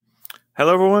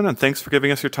Hello, everyone, and thanks for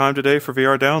giving us your time today for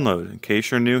VR Download. In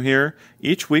case you're new here,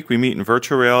 each week we meet in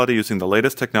virtual reality using the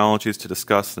latest technologies to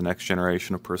discuss the next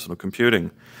generation of personal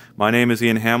computing. My name is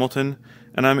Ian Hamilton,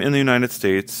 and I'm in the United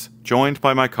States, joined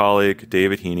by my colleague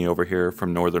David Heaney over here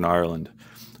from Northern Ireland.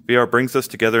 VR brings us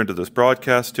together into this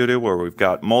broadcast studio where we've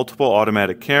got multiple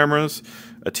automatic cameras,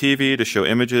 a TV to show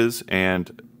images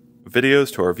and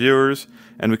videos to our viewers,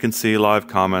 and we can see live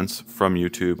comments from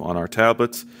YouTube on our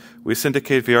tablets. We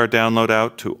syndicate VR Download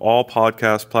out to all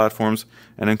podcast platforms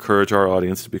and encourage our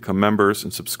audience to become members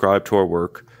and subscribe to our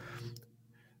work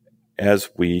as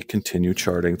we continue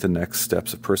charting the next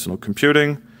steps of personal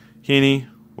computing. Heaney,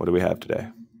 what do we have today?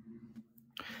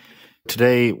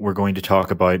 Today, we're going to talk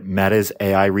about Meta's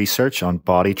AI research on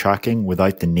body tracking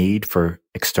without the need for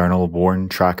external worn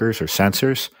trackers or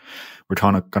sensors. We're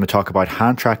going to talk about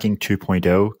hand tracking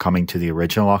 2.0 coming to the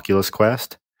original Oculus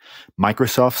Quest.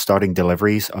 Microsoft starting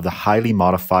deliveries of the highly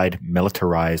modified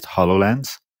militarized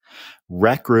HoloLens,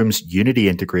 Rec Room's Unity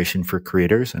integration for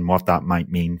creators and what that might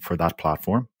mean for that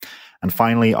platform. And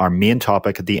finally, our main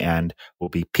topic at the end will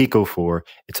be Pico 4,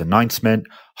 its announcement,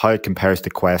 how it compares to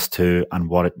Quest 2, and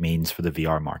what it means for the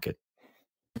VR market.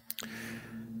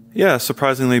 Yeah,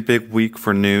 surprisingly big week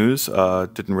for news.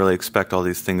 Didn't really expect all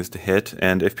these things to hit.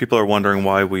 And if people are wondering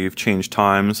why we've changed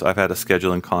times, I've had a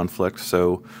scheduling conflict,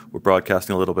 so we're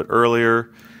broadcasting a little bit earlier.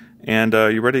 And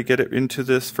you ready to get into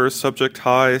this first subject?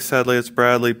 Hi, sadly it's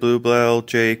Bradley, Bluebell,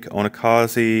 Jake,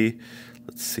 Onakazi.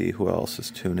 Let's see who else is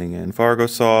tuning in.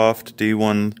 Vargosoft,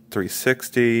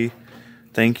 D1360.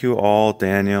 Thank you all,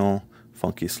 Daniel,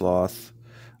 Funky Sloth.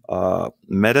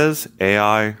 Meta's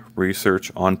AI research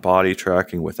on body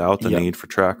tracking without the need for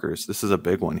trackers. This is a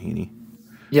big one, Heaney.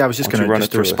 Yeah, I was just going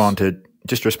to respond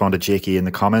to Jakey in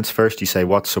the comments first. You say,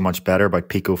 what's so much better about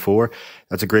Pico 4?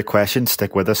 That's a great question.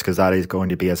 Stick with us because that is going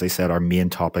to be, as I said, our main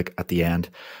topic at the end.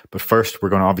 But first, we're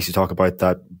going to obviously talk about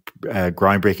that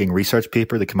groundbreaking research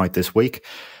paper that came out this week.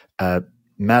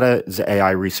 Meta's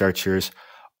AI researchers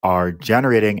are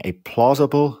generating a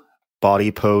plausible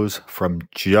body pose from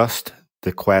just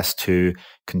the Quest 2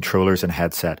 controllers and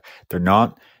headset. They're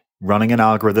not running an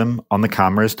algorithm on the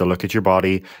cameras to look at your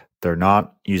body. They're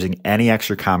not using any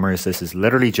extra cameras. This is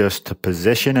literally just the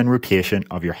position and rotation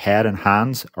of your head and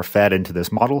hands are fed into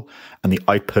this model, and the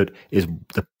output is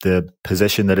the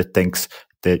position that it thinks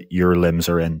that your limbs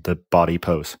are in, the body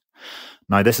pose.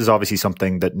 Now, this is obviously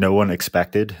something that no one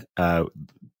expected.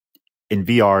 In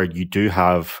VR, you do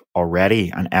have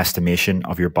already an estimation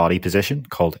of your body position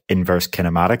called inverse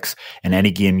kinematics. In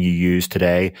any game you use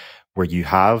today where you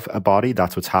have a body,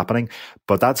 that's what's happening.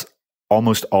 But that's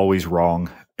almost always wrong,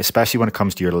 especially when it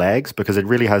comes to your legs, because it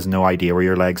really has no idea where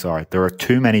your legs are. There are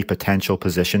too many potential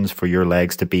positions for your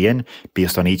legs to be in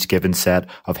based on each given set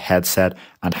of headset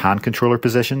and hand controller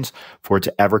positions for it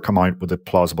to ever come out with a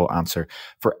plausible answer.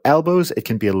 For elbows, it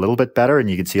can be a little bit better, and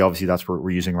you can see obviously that's what we're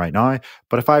using right now.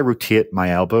 But if I rotate my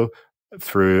elbow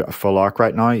through a full arc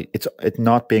right now, it's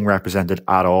not being represented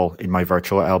at all in my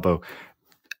virtual elbow.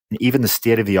 And even the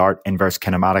state-of-the-art inverse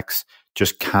kinematics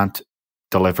just can't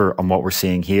deliver on what we're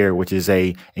seeing here, which is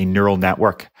a neural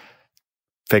network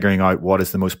figuring out what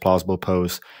is the most plausible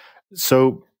pose.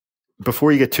 So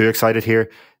before you get too excited here,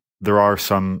 there are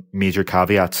some major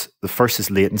caveats. The first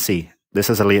is latency. This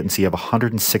has a latency of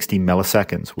 160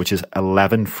 milliseconds, which is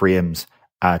 11 frames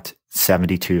at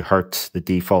 72 hertz, the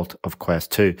default of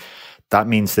Quest 2. That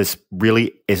means this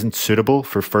really isn't suitable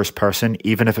for first person,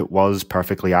 even if it was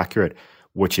perfectly accurate,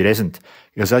 which it isn't.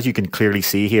 Because as you can clearly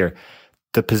see here,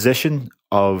 the position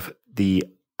of the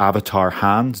avatar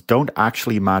hands don't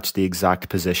actually match the exact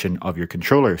position of your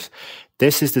controllers.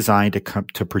 This is designed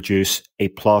to produce a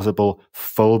plausible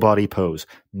full body pose,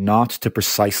 not to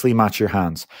precisely match your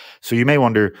hands. So you may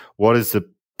wonder, what is the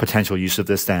potential use of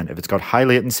this then? If it's got high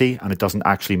latency and it doesn't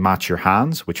actually match your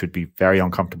hands, which would be very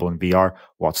uncomfortable in VR,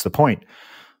 what's the point?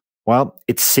 Well,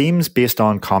 it seems based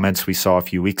on comments we saw a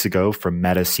few weeks ago from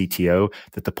Meta CTO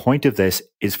that the point of this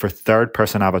is for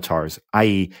third-person avatars,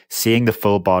 i.e. seeing the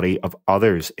full body of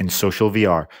others in social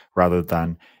VR rather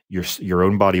than your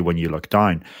own body when you look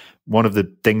down. One of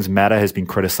the things Meta has been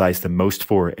criticized the most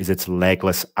for is its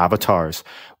legless avatars,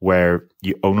 where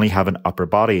you only have an upper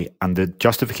body. And the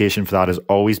justification for that has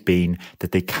always been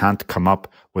that they can't come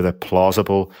up with a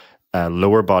plausible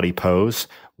lower body pose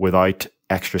without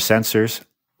extra sensors.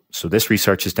 So this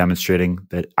research is demonstrating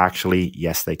that actually,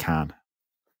 yes, they can.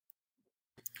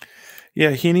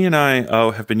 Yeah, Heaney and I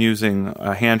have been using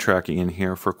hand tracking in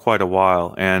here for quite a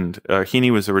while. And Heaney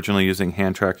was originally using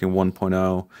hand tracking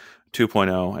 1.0,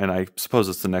 2.0, and I suppose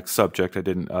it's the next subject. I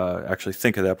didn't actually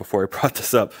think of that before I brought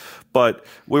this up. But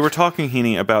we were talking,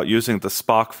 Heaney, about using the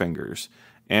Spock fingers.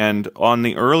 And on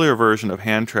the earlier version of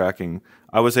hand tracking,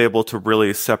 I was able to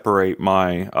really separate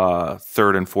my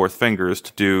third and fourth fingers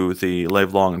to do the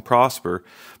live long and prosper.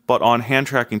 But on hand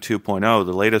tracking 2.0,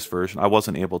 the latest version, I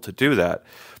wasn't able to do that.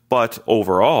 But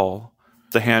overall,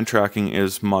 the hand tracking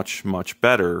is much, much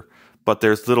better. But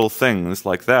there's little things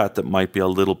like that might be a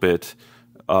little bit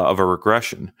of a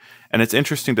regression. And it's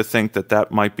interesting to think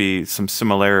that might be some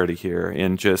similarity here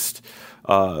in just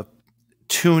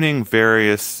tuning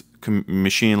various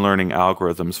machine learning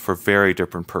algorithms for very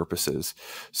different purposes.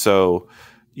 So,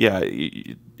 yeah,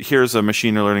 here's a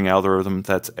machine learning algorithm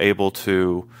that's able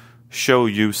to show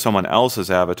you someone else's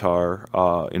avatar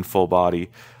in full body,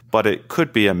 but it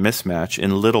could be a mismatch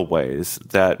in little ways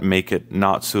that make it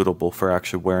not suitable for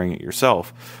actually wearing it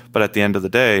yourself. But at the end of the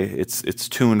day, it's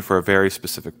tuned for a very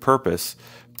specific purpose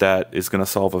that is going to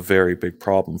solve a very big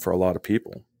problem for a lot of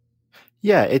people.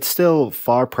 Yeah, it's still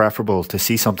far preferable to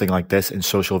see something like this in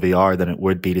social VR than it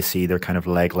would be to see their kind of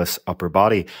legless upper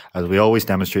body. As we always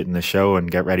demonstrate in the show, and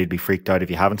get ready to be freaked out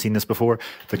if you haven't seen this before,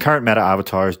 the current Meta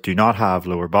avatars do not have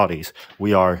lower bodies.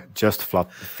 We are just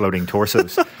floating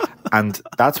torsos. And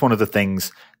that's one of the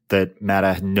things that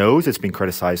Meta knows it's been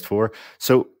criticized for.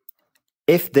 So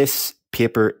if this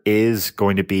paper is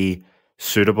going to be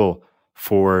suitable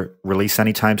for release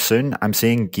anytime soon, I'm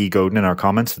seeing Guy Godin in our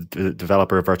comments, the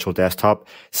developer of Virtual Desktop,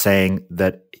 saying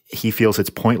that he feels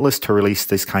it's pointless to release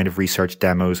this kind of research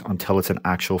demos until it's an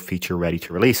actual feature ready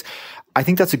to release. I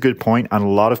think that's a good point. And a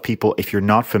lot of people, if you're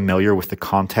not familiar with the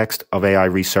context of AI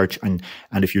research and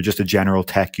if you're just a general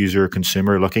tech user or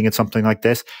consumer looking at something like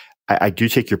this, I do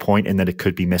take your point in that it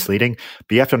could be misleading,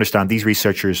 but you have to understand these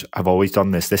researchers have always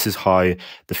done this. This is how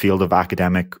the field of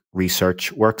academic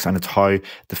research works, and it's how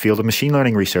the field of machine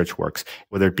learning research works,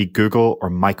 whether it be Google or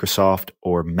Microsoft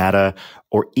or Meta,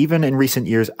 or even in recent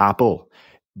years, Apple.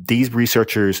 These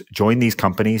researchers join these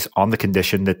companies on the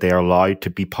condition that they are allowed to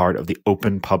be part of the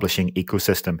open publishing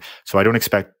ecosystem. So I don't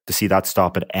expect to see that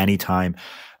stop at any time.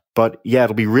 But yeah,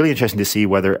 it'll be really interesting to see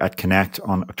whether at Connect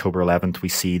on October 11th, we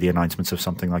see the announcements of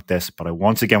something like this. But I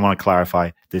once again want to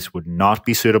clarify, this would not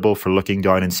be suitable for looking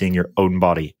down and seeing your own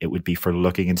body. It would be for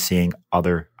looking and seeing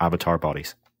other avatar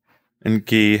bodies. And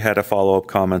Guy had a follow-up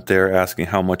comment there asking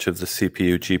how much of the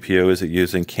CPU, GPU is it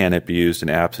using? Can it be used in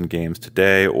apps and games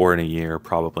today or in a year?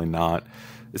 Probably not.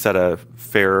 Is that a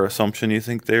fair assumption, you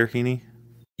think, there, Heaney?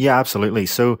 Yeah, absolutely.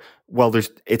 So, well,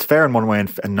 it's fair in one way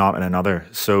and not in another.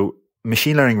 So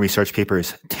machine learning research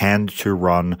papers tend to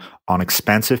run on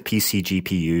expensive PC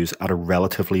GPUs at a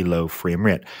relatively low frame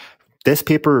rate. This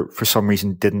paper, for some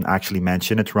reason, didn't actually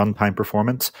mention its runtime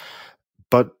performance.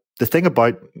 But the thing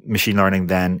about machine learning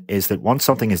then is that once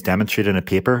something is demonstrated in a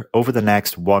paper, over the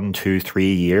next 1, 2,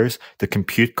 3 years, the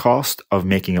compute cost of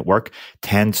making it work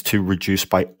tends to reduce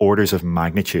by orders of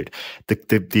magnitude.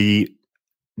 The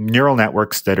neural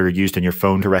networks that are used in your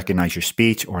phone to recognize your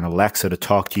speech or an Alexa to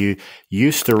talk to you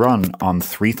used to run on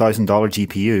 $3,000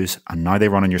 GPUs, and now they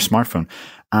run on your smartphone.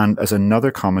 And as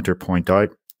another commenter pointed out,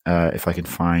 if I can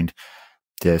find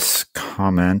this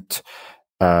comment,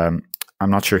 I'm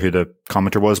not sure who the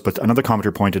commenter was, but another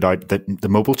commenter pointed out that the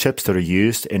mobile chips that are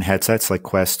used in headsets like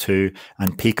Quest 2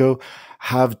 and Pico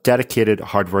have dedicated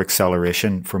hardware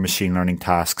acceleration for machine learning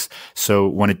tasks. So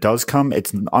when it does come,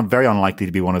 it's very unlikely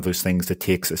to be one of those things that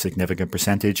takes a significant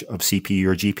percentage of CPU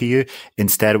or GPU.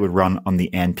 Instead, it would run on the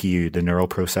NPU, the neural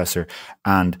processor.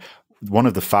 And one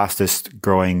of the fastest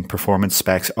growing performance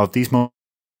specs of these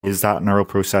is that neural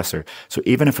processor. So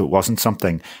even if it wasn't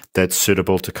something that's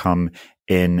suitable to come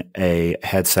in a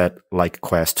headset like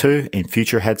Quest 2, in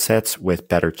future headsets with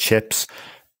better chips,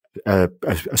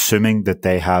 assuming that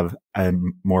they have a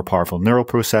more powerful neural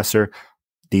processor,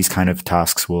 these kind of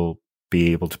tasks will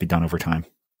be able to be done over time.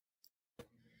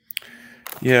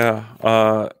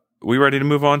 Yeah. We ready to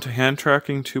move on to hand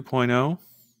tracking 2.0?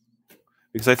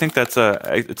 Because I think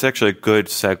it's actually a good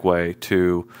segue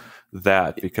to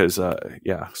that because,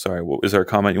 sorry, is there a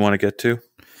comment you want to get to?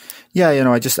 Yeah,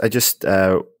 I just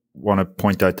want to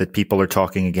point out that people are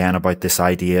talking again about this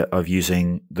idea of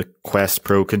using the Quest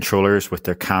Pro controllers with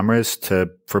their cameras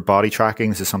for body tracking.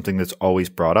 This is something that's always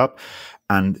brought up.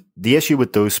 And the issue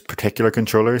with those particular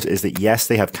controllers is that, yes,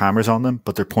 they have cameras on them,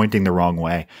 but they're pointing the wrong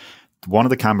way. One of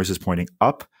the cameras is pointing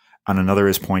up and another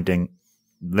is pointing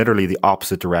literally the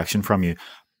opposite direction from you.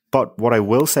 But what I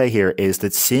will say here is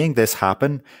that seeing this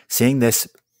happen, seeing this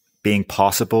being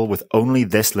possible with only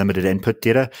this limited input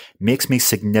data makes me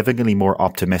significantly more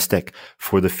optimistic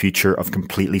for the future of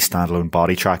completely standalone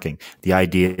body tracking. The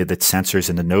idea that sensors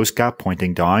in the nose gap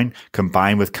pointing down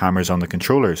combined with cameras on the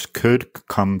controllers could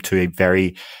come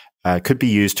to could be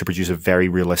used to produce a very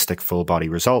realistic full body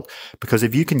result. Because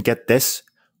if you can get this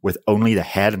with only the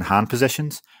head and hand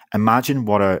positions, imagine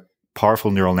what a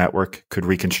powerful neural network could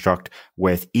reconstruct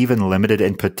with even limited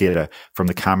input data from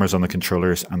the cameras on the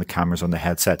controllers and the cameras on the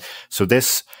headset. So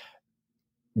this,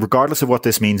 regardless of what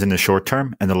this means in the short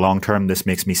term, in the long term, this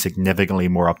makes me significantly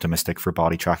more optimistic for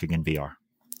body tracking in VR.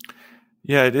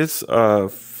 Yeah, it is a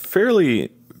fairly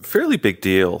big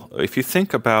deal. If you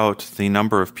think about the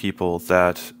number of people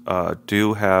that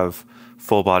do have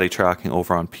full body tracking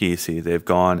over on PC, they've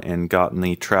gone and gotten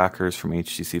the trackers from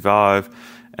HTC Vive,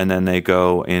 and then they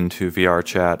go into VR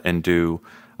chat and do,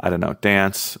 I don't know,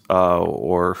 dance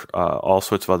or all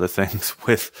sorts of other things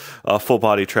with full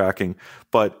body tracking.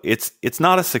 But it's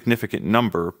not a significant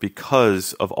number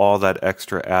because of all that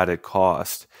extra added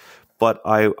cost. But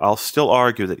I'll still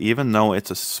argue that even though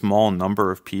it's a small number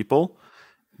of people,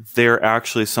 they're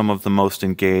actually some of the most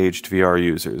engaged VR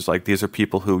users. Like, these are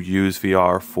people who use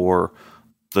VR for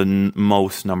the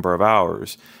most number of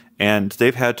hours. And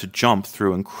they've had to jump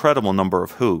through incredible number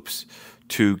of hoops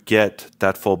to get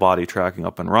that full body tracking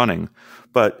up and running.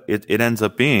 But it ends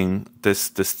up being this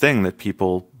thing that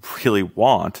people really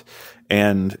want,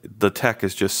 and the tech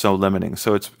is just so limiting.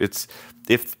 So it's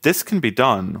if this can be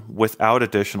done without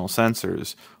additional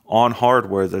sensors on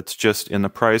hardware that's just in the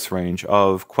price range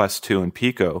of Quest 2 and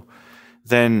Pico,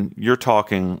 then you're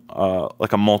talking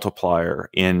like a multiplier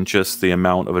in just the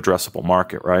amount of addressable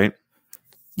market, right?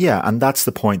 Yeah, and that's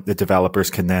the point that developers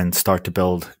can then start to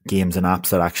build games and apps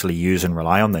that actually use and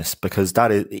rely on this. Because that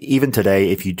is, even today,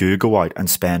 if you do go out and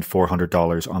spend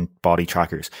 $400 on body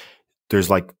trackers, there's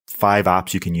like 5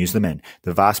 apps you can use them in.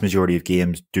 The vast majority of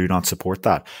games do not support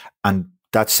that. And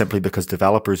that's simply because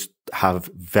developers have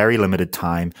very limited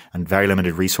time and very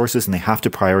limited resources, and they have to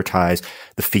prioritize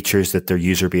the features that their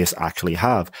user base actually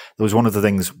have. That was one of the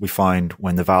things we found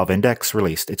when the Valve Index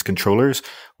released. Its controllers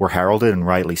were heralded, and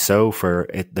rightly so, for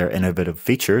their innovative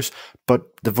features, but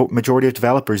the majority of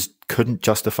developers couldn't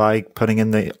justify putting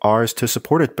in the hours to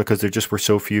support it because there just were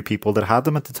so few people that had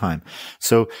them at the time.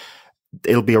 So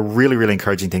it'll be a really, really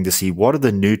encouraging thing to see what are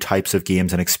the new types of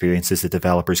games and experiences that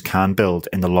developers can build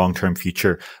in the long-term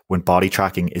future when body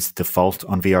tracking is the default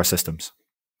on VR systems.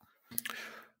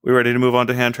 We're ready to move on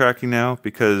to hand tracking now,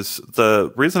 because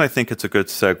the reason I think it's a good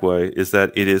segue is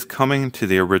that it is coming to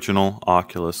the original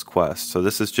Oculus Quest. So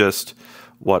this is just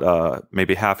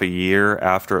maybe half a year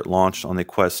after it launched on the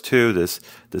Quest 2,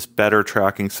 this better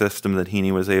tracking system that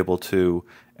Heaney was able to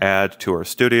add to our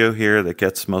studio here that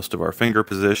gets most of our finger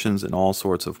positions in all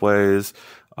sorts of ways.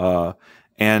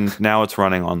 And now it's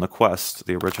running on the Quest,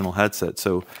 the original headset.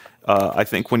 So I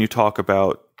think when you talk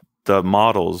about the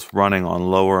models running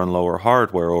on lower and lower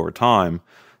hardware over time,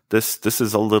 this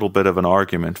is a little bit of an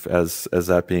argument as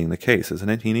that being the case, isn't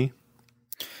it, Heaney?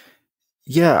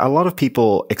 Yeah, a lot of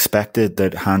people expected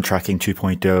that hand tracking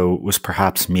 2.0 was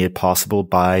perhaps made possible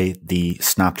by the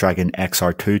Snapdragon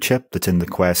XR2 chip that's in the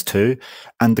Quest 2.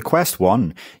 And the Quest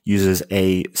 1 uses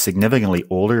a significantly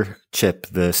older chip,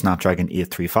 the Snapdragon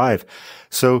 835.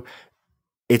 So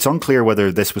it's unclear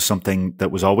whether this was something that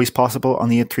was always possible on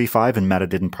the 835 and Meta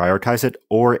didn't prioritize it,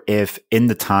 or if in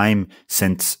the time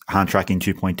since hand tracking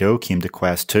 2.0 came to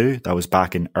Quest 2, that was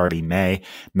back in early May,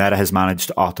 Meta has managed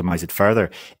to optimize it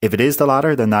further. If it is the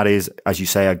latter, then that is, as you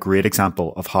say, a great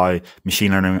example of how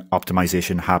machine learning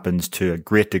optimization happens to a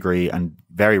great degree and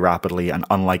very rapidly and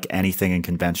unlike anything in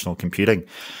conventional computing.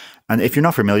 And if you're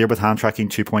not familiar with hand tracking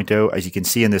 2.0, as you can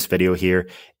see in this video here,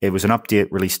 it was an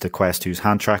update released to Quest 2's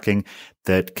hand tracking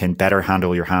that can better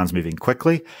handle your hands moving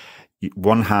quickly,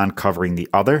 one hand covering the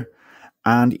other,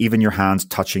 and even your hands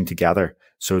touching together.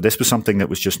 So this was something that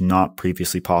was just not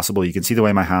previously possible. You can see the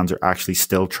way my hands are actually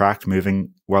still tracked moving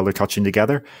while they're touching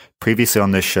together. Previously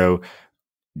on this show,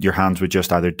 your hands would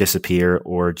just either disappear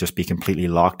or just be completely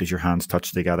locked as your hands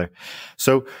touch together.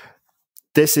 So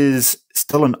this is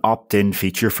still an opt-in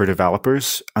feature for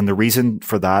developers, and the reason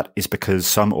for that is because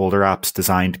some older apps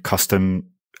designed custom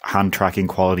hand tracking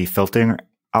quality filtering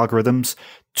algorithms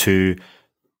to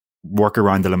work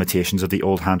around the limitations of the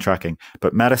old hand tracking.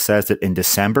 But Meta says that in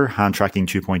December, hand tracking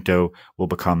 2.0 will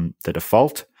become the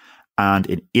default, and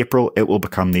in April, it will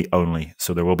become the only.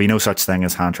 So there will be no such thing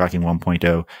as hand tracking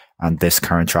 1.0, and this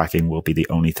current tracking will be the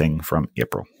only thing from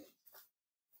April.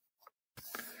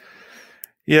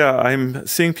 Yeah, I'm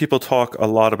seeing people talk a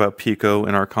lot about Pico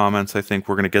in our comments. I think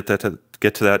we're going to get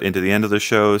to that into the end of the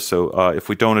show. So if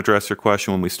we don't address your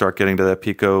question when we start getting to that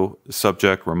Pico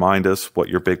subject, remind us what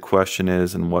your big question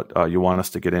is and what you want us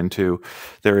to get into.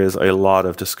 There is a lot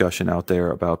of discussion out there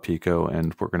about Pico,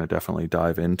 and we're going to definitely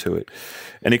dive into it.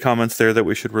 Any comments there that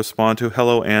we should respond to?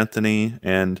 Hello, Anthony.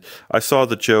 And I saw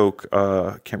the joke,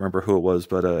 can't remember who it was,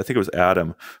 but I think it was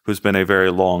Adam, who's been a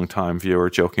very long time viewer,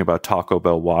 joking about Taco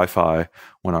Bell Wi-Fi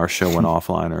when our show went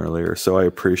offline earlier. So I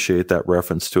appreciate that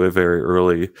reference to a very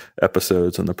early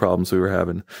episodes and the problems we were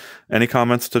having. Any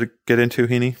comments to get into,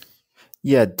 Heaney?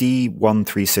 Yeah,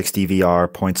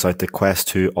 D1360VR points out that Quest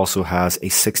 2 also has a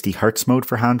 60 Hz mode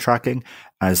for hand tracking,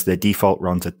 as the default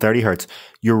runs at 30 Hz.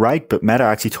 You're right, but Meta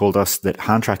actually told us that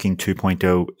hand tracking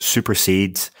 2.0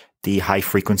 supersedes the high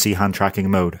frequency hand tracking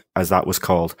mode, as that was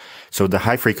called. So the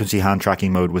high frequency hand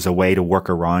tracking mode was a way to work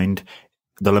around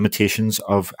the limitations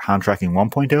of hand tracking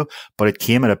 1.0, but it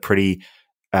came at a pretty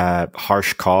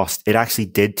harsh cost. It actually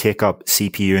did take up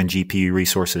CPU and GPU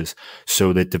resources,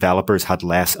 so that developers had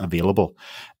less available.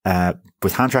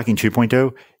 With hand tracking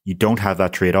 2.0, you don't have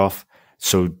that trade-off.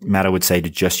 So Meta would say to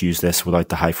just use this without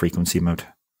the high frequency mode.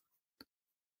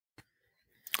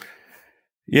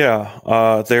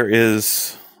 Yeah, there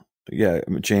is. Yeah,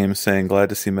 James saying, glad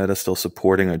to see Meta still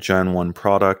supporting a Gen 1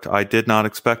 product. I did not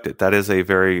expect it. That is a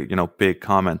very, big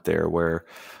comment there, where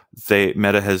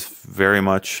Meta has very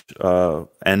much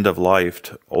end of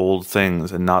lifed old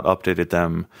things and not updated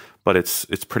them, but it's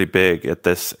pretty big at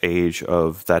this age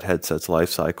of that headset's life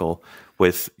cycle.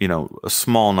 With a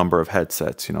small number of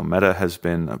headsets, Meta has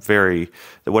been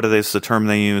the term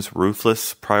they use,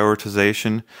 ruthless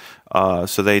prioritization.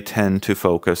 So they tend to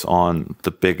focus on the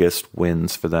biggest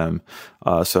wins for them.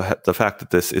 So the fact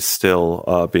that this is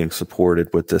still being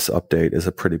supported with this update is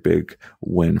a pretty big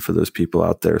win for those people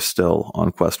out there still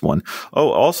on Quest 1. Oh,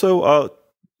 also,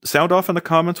 sound off in the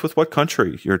comments with what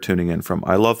country you're tuning in from.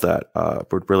 I love that.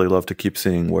 Would really love to keep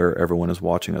seeing where everyone is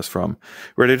watching us from.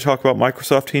 Ready to talk about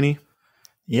Microsoft, Heaney?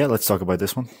 Yeah, let's talk about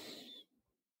this one.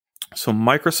 So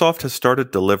Microsoft has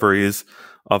started deliveries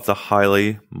of the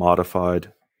highly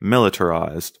modified,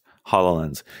 militarized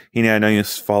HoloLens. Heaney, I know you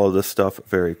follow this stuff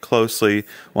very closely.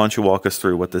 Why don't you walk us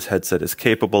through what this headset is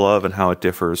capable of and how it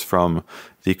differs from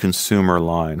the consumer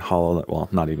line HoloLens, well,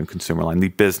 not even consumer line, the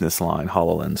business line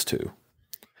HoloLens 2.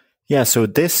 Yeah, so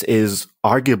this is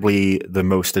arguably the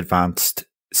most advanced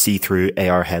see-through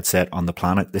AR headset on the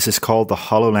planet. This is called the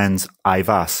HoloLens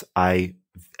IVAS,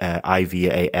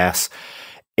 IVAS.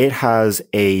 It has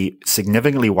a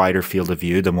significantly wider field of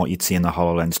view than what you'd see in the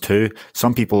HoloLens 2.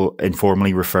 Some people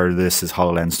informally refer to this as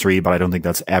HoloLens 3, but I don't think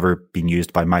that's ever been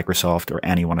used by Microsoft or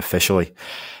anyone officially.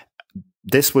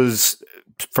 This was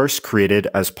first created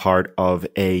as part of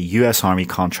a US Army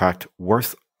contract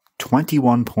worth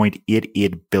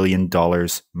 $21.88 billion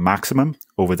maximum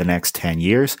over the next 10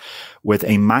 years, with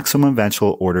a maximum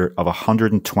eventual order of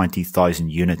 120,000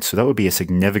 units. So that would be a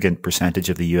significant percentage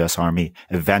of the US Army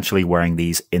eventually wearing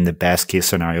these in the best case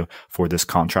scenario for this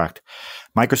contract.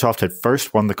 Microsoft had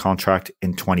first won the contract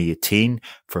in 2018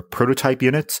 for prototype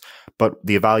units, but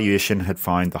the evaluation had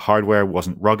found the hardware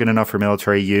wasn't rugged enough for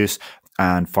military use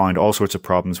and found all sorts of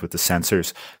problems with the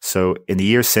sensors. So in the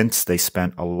years since, they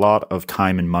spent a lot of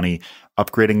time and money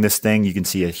upgrading this thing. You can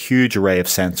see a huge array of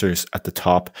sensors at the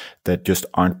top that just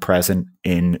aren't present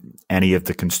in any of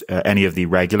the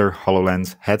regular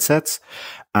HoloLens headsets.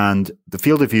 And the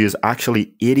field of view is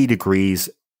actually 80 degrees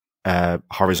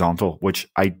horizontal, which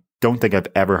I don't think I've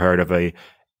ever heard of a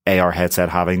AR headset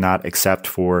having that, except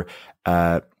for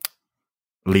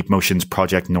Leap Motion's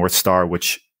Project North Star,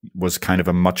 which was kind of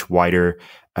a much wider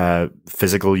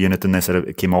physical unit than this.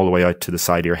 It came all the way out to the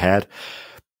side of your head.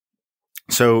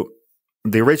 So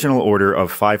the original order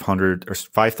of 5,000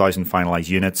 finalized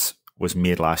units was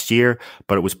made last year,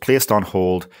 but it was placed on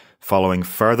hold following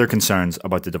further concerns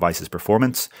about the device's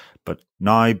performance. But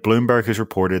now Bloomberg has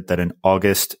reported that in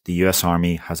August, the US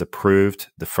Army has approved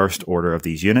the first order of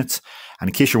these units. And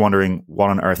in case you're wondering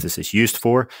what on earth is this used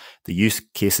for, the use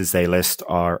cases they list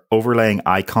are overlaying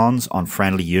icons on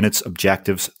friendly units,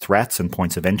 objectives, threats, and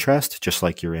points of interest, just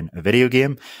like you're in a video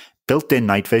game, built-in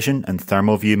night vision and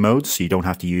thermal view modes, so you don't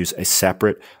have to use a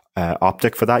separate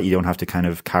optic for that. You don't have to kind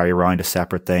of carry around a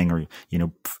separate thing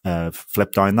or,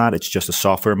 flip down that. It's just a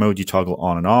software mode you toggle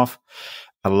on and off.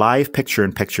 A live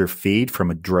picture-in-picture feed from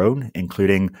a drone,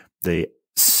 including the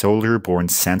Soldier-Borne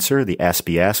Sensor, the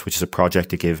SBS, which is a project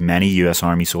to give many US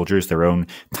Army soldiers their own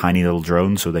tiny little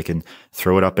drone so they can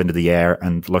throw it up into the air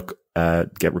and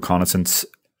get reconnaissance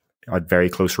at very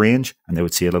close range, and they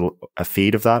would see a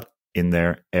feed of that in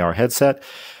their AR headset,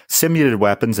 simulated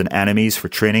weapons and enemies for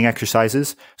training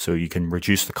exercises, so you can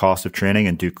reduce the cost of training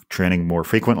and do training more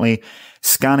frequently,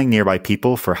 scanning nearby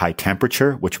people for high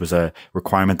temperature, which was a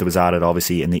requirement that was added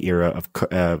obviously in the era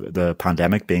of the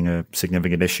pandemic being a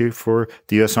significant issue for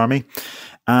the US Army,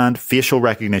 and facial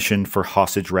recognition for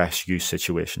hostage rescue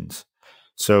situations.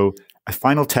 So a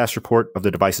final test report of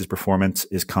the device's performance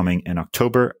is coming in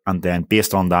October, and then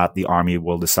based on that, the Army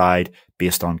will decide,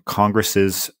 based on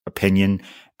Congress's opinion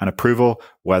and approval,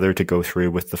 whether to go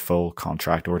through with the full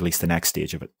contract, or at least the next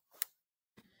stage of it.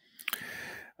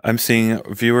 I'm seeing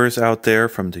viewers out there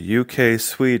from the UK,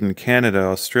 Sweden, Canada,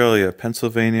 Australia,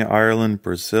 Pennsylvania, Ireland,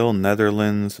 Brazil,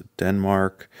 Netherlands,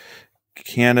 Denmark,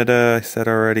 Canada, I said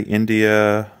already,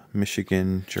 India,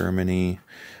 Michigan, Germany.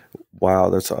 Wow,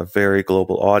 that's a very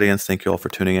global audience. Thank you all for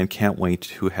tuning in. Can't wait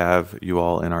to have you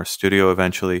all in our studio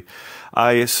eventually.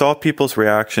 I saw people's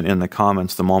reaction in the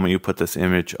comments the moment you put this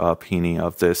image up, Heaney,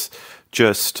 of this.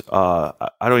 Just, I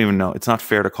don't even know. It's not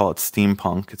fair to call it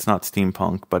steampunk. It's not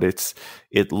steampunk, but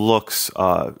it looks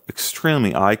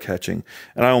extremely eye-catching.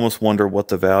 And I almost wonder what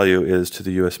the value is to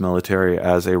the U.S. military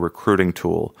as a recruiting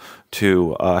tool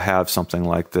to have something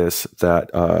like this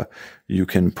that you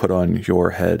can put on your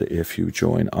head if you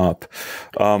join up.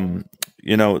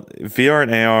 VR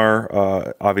and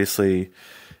AR, obviously,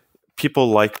 people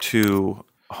like to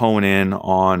hone in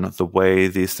on the way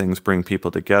these things bring people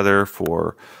together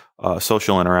for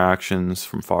social interactions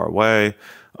from far away.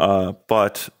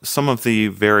 But some of the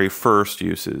very first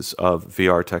uses of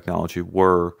VR technology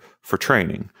were for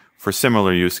training, for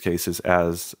similar use cases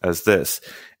as this.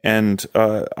 And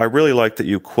I really like that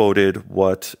you quoted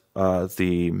what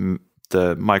the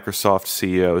Microsoft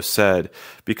CEO said,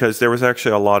 because there was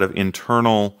actually a lot of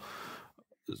internal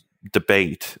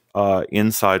debate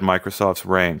inside Microsoft's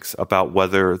ranks about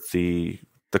whether the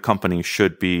company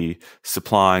should be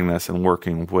supplying this and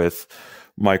working with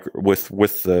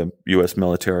the U.S.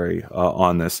 military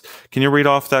on this. Can you read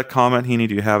off that comment, Heaney?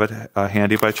 Do you have it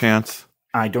handy by chance?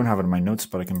 I don't have it in my notes,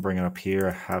 but I can bring it up here.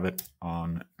 I have it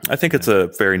on. I think it's a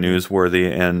very newsworthy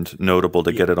and notable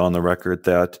to get it on the record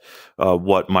that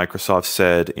what Microsoft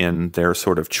said in their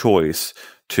sort of choice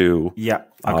to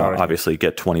obviously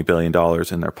get $20 billion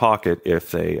in their pocket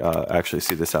if they actually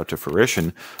see this out to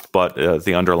fruition, but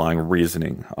the underlying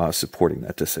reasoning supporting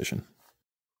that decision.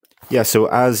 Yeah, so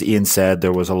as Ian said,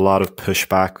 there was a lot of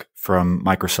pushback from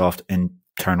Microsoft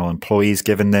internal employees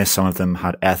given this. Some of them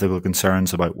had ethical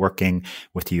concerns about working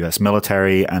with the US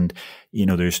military, and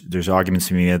there's arguments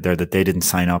to be made there that they didn't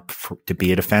sign up to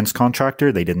be a defense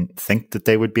contractor. They didn't think that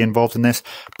they would be involved in this,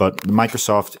 but the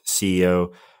Microsoft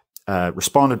CEO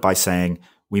responded by saying,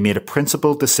 "We made a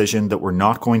principled decision that we're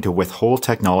not going to withhold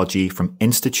technology from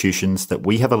institutions that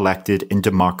we have elected in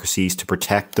democracies to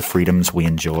protect the freedoms we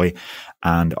enjoy,"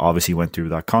 and obviously went through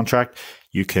that contract.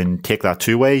 You can take that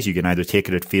two ways. You can either take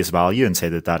it at face value and say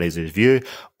that that is his view,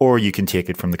 or you can take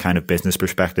it from the kind of business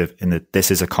perspective in that this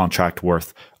is a contract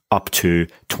worth up to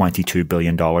 $22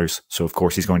 billion. So of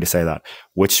course he's going to say that.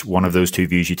 Which one of those two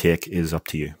views you take is up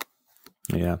to you.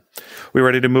 Yeah. We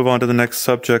ready to move on to the next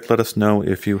subject? Let us know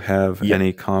if you have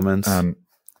any comments. I'm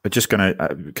just going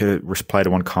to reply to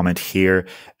one comment here.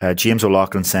 James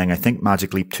O'Loughlin saying, "I think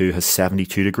Magic Leap 2 has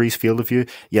 72 degrees field of view."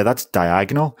 Yeah, that's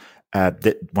diagonal.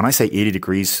 When I say 80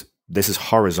 degrees, this is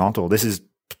horizontal. This is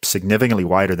significantly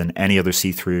wider than any other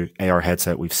see-through AR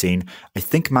headset we've seen. I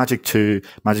think Magic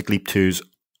Leap 2's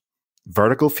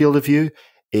vertical field of view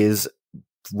is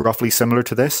roughly similar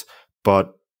to this,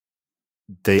 but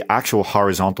the actual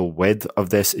horizontal width of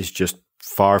this is just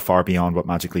far, far beyond what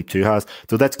Magic Leap 2 has.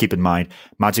 So let's keep in mind,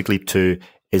 Magic Leap 2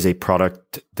 is a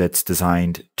product that's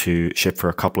designed to ship for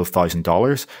a couple of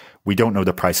 $1,000s. We don't know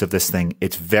the price of this thing.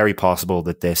 It's very possible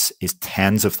that this is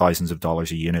tens of thousands of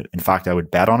dollars a unit. In fact, I would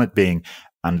bet on it being,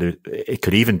 and it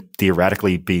could even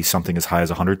theoretically be something as high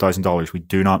as $100,000. We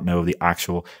do not know the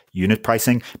actual unit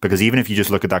pricing, because even if you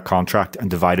just look at that contract and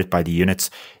divide it by the units,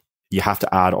 you have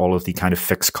to add all of the kind of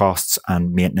fixed costs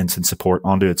and maintenance and support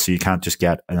onto it. So you can't just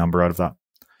get a number out of that.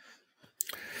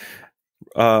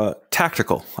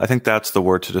 Tactical. I think that's the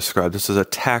word to describe. This is a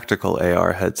tactical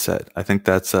AR headset. I think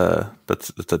that's a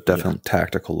definite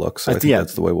tactical look. So I think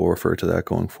that's the way we'll refer to that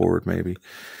going forward. Maybe.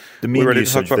 The main ready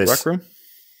use to talk of about this, Rec Room?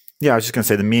 Yeah, I was just going to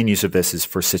say the main use of this is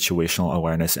for situational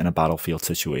awareness in a battlefield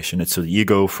situation. It's so that you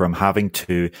go from having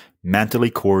to mentally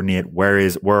coordinate where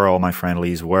are all my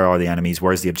friendlies, where are the enemies,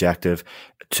 where's the objective,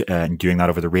 and doing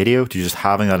that over the radio, to just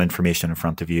having that information in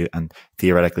front of you. And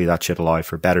theoretically, that should allow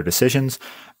for better decisions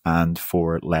and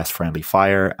for less friendly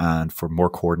fire and for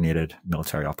more coordinated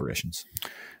military operations.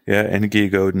 Yeah, and Guy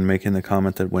Godin making the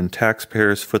comment that when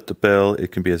taxpayers foot the bill,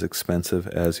 it can be as expensive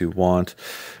as you want.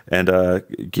 And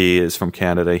Guy is from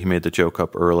Canada. He made the joke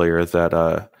up earlier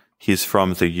that he's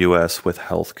from the U.S. with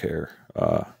healthcare.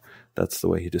 That's the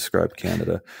way he described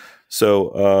Canada.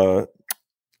 So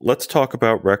let's talk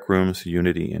about Rec Room's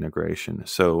Unity integration.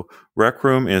 So Rec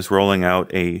Room is rolling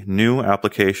out a new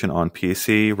application on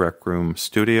PC, Rec Room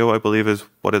Studio, I believe is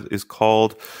what it is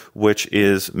called, which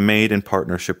is made in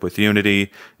partnership with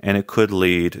Unity, and it could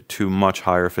lead to much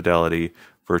higher fidelity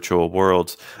virtual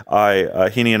worlds.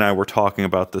 Heaney and I were talking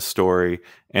about this story,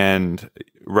 and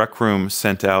Rec Room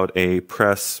sent out a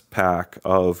press pack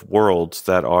of worlds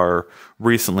that are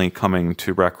recently coming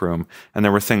to Rec Room, and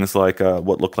there were things like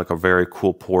what looked like a very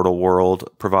cool Portal world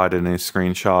provided in these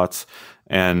screenshots,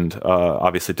 and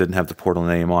obviously didn't have the Portal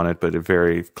name on it, but it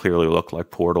very clearly looked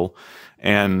like Portal.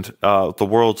 And the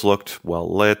worlds looked well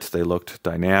lit, they looked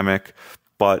dynamic,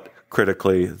 but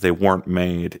critically, they weren't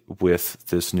made with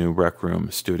this new Rec Room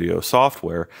Studio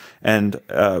software. And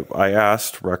I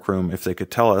asked Rec Room if they could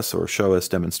tell us or show us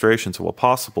demonstrations of what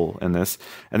possible in this.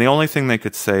 And the only thing they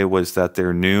could say was that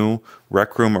their new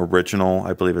Rec Room Original,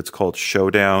 I believe it's called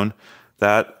Showdown,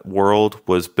 that world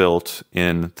was built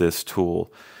in this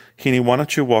tool. Heaney, why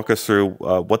don't you walk us through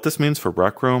what this means for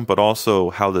Rec Room, but also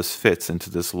how this fits into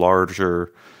this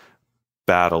larger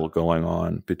battle going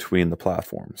on between the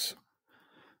platforms?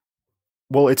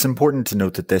 Well, it's important to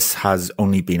note that this has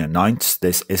only been announced.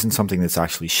 This isn't something that's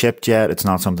actually shipped yet. It's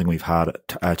not something we've had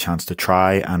a chance to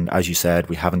try. And as you said,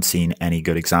 we haven't seen any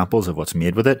good examples of what's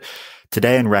made with it.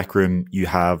 Today in Rec Room, you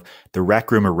have the Rec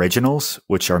Room Originals,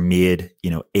 which are made,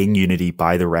 in Unity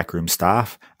by the Rec Room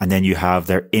staff. And then you have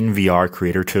their in-VR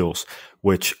creator tools,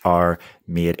 which are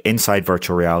made inside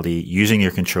virtual reality using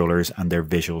your controllers and their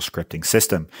visual scripting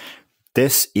system.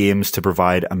 This aims to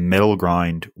provide a middle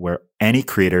ground where any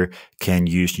creator can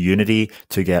use Unity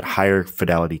to get higher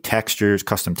fidelity textures,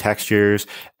 custom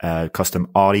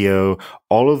audio,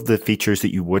 all of the features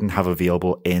that you wouldn't have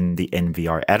available in the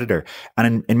in-VR editor.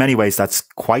 And in many ways, that's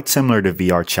quite similar to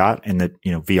VR chat in that,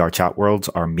 VR chat worlds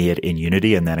are made in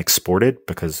Unity and then exported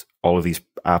because all of these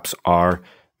apps are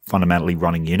fundamentally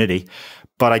running Unity.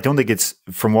 But I don't think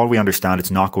from what we understand,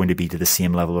 it's not going to be to the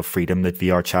same level of freedom that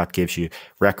VR chat gives you.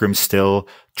 Rec Room's still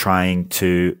trying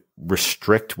to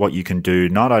restrict what you can do,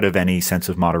 not out of any sense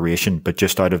of moderation, but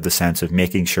just out of the sense of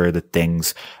making sure that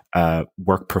things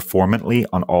work performantly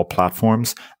on all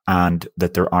platforms and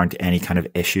that there aren't any kind of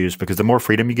issues. Because the more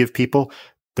freedom you give people,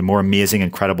 the more amazing,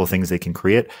 incredible things they can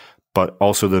create, but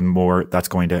also the more that's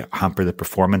going to hamper the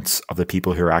performance of the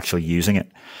people who are actually using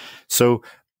it. So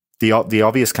the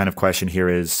obvious kind of question here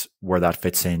is where that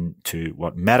fits into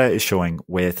what Meta is showing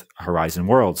with Horizon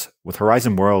Worlds. With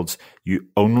Horizon Worlds, you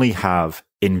only have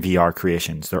in VR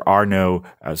creations. There are no,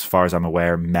 as far as I'm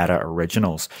aware, Meta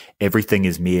originals. Everything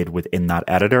is made within that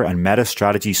editor, and Meta's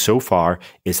strategy so far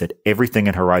is that everything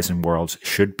in Horizon Worlds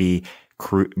should be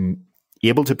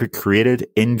able to be created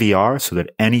in VR so that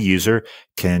any user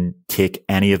can take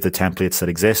any of the templates that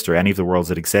exist or any of the worlds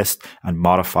that exist and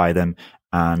modify them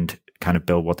and kind of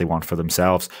build what they want for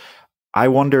themselves. I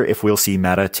wonder if we'll see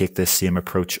Meta take this same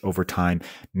approach over time,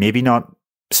 maybe not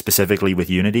specifically with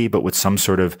Unity, but with some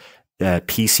sort of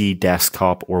PC,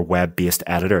 desktop, or web-based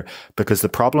editor. Because the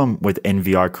problem with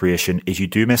in-VR creation is you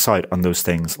do miss out on those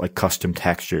things like custom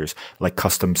textures, like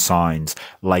custom sounds,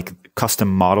 like custom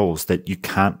models that you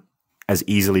can't as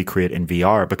easily create in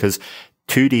VR, because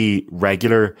 2D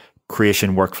regular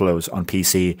creation workflows on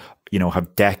PC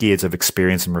have decades of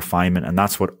experience and refinement. And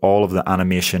that's what all of the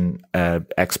animation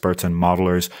experts and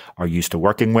modelers are used to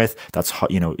working with. That's how,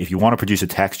 if you want to produce a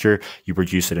texture, you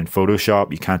produce it in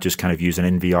Photoshop. You can't just kind of use an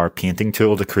in-VR painting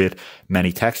tool to create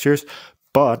many textures.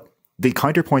 But the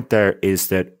counterpoint there is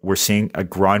that we're seeing a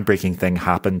groundbreaking thing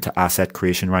happen to asset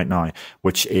creation right now,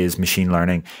 which is machine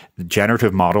learning.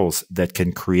 Generative models that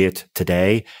can create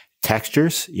today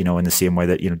textures, in the same way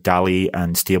that, DALL-E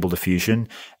and Stable Diffusion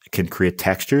can create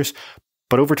textures.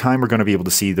 But over time, we're going to be able to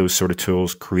see those sort of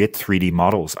tools create 3D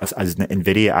models, as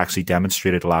NVIDIA actually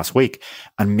demonstrated last week.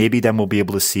 And maybe then we'll be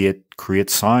able to see it create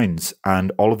sounds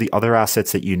and all of the other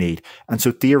assets that you need. And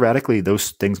so theoretically,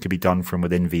 those things could be done from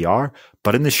within VR.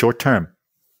 But in the short term,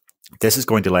 this is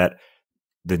going to let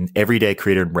the everyday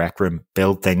creator in Rec Room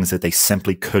build things that they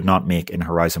simply could not make in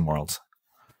Horizon Worlds.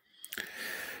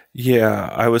 Yeah,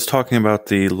 I was talking about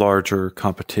the larger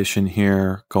competition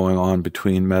here going on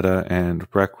between Meta and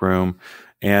Rec Room.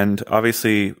 And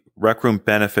obviously, Rec Room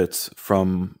benefits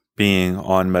from being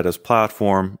on Meta's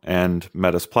platform, and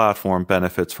Meta's platform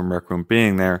benefits from Rec Room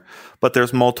being there. But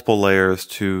there's multiple layers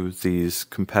to these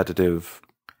competitive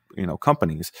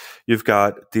companies. You've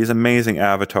got these amazing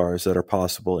avatars that are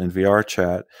possible in VR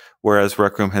chat, whereas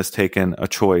Rec Room has taken a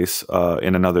choice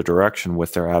in another direction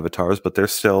with their avatars, but they're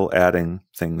still adding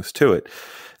things to it.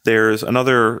 There's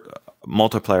another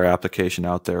multiplayer application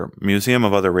out there, Museum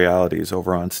of Other Realities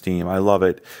over on Steam. I love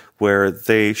it, where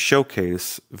they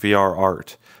showcase VR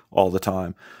art all the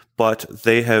time. But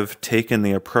they have taken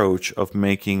the approach of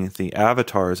making the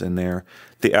avatars in there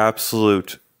the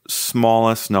absolute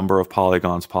smallest number of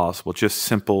polygons possible, just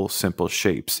simple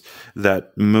shapes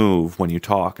that move when you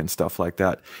talk and stuff like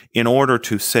that, in order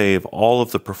to save all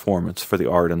of the performance for the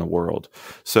art in the world.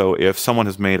 So if someone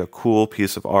has made a cool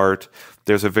piece of art,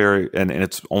 there's and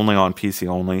it's only on PC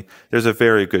only, there's a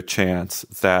very good chance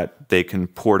that they can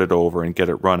port it over and get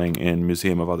it running in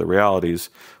Museum of Other Realities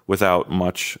without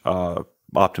much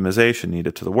optimization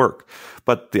needed to the work.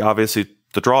 But obviously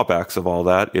the drawbacks of all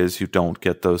that is you don't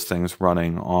get those things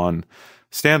running on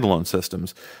standalone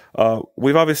systems.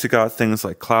 We've obviously got things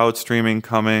like cloud streaming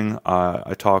coming.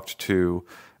 I talked to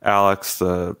Alex,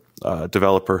 the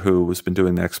developer who has been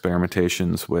doing the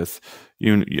experimentations with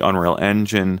Unreal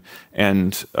Engine.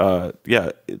 And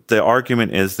the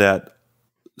argument is that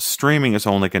streaming is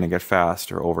only going to get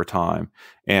faster over time.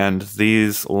 And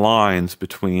these lines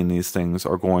between these things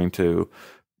are going to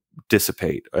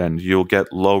dissipate, and you'll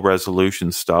get low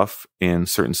resolution stuff in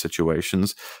certain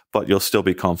situations, but you'll still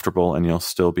be comfortable and you'll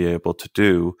still be able to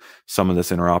do some of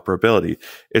this interoperability.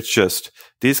 It's just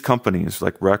these companies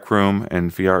like Rec Room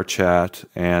and VR Chat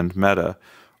and Meta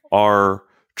are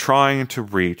trying to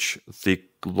reach the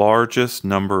largest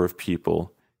number of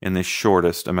people in the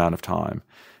shortest amount of time.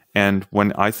 And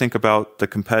when I think about the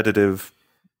competitive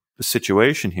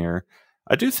situation here,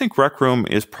 I do think Rec Room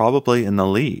is probably in the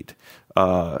lead.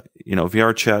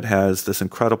 VR Chat has this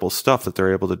incredible stuff that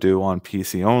they're able to do on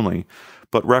PC only,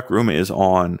 but Rec Room is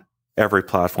on every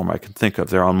platform I can think of.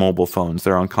 They're on mobile phones,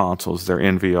 they're on consoles, they're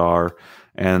in VR,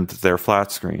 and they're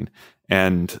flat screen.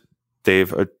 And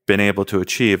they've been able to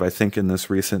achieve, I think in this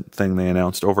recent thing they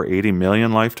announced, over 80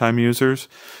 million lifetime users.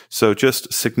 So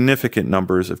just significant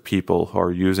numbers of people who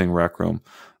are using Rec Room.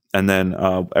 And then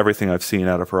everything I've seen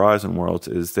out of Horizon Worlds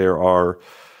is there are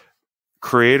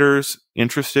creators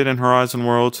interested in Horizon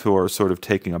Worlds who are sort of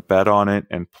taking a bet on it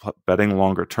and betting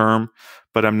longer term,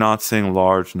 but I'm not seeing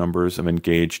large numbers of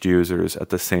engaged users at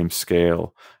the same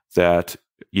scale that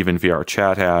even VR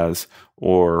Chat has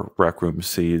or Rec Room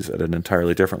sees at an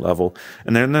entirely different level.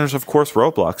 And then there's, of course,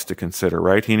 Roblox to consider,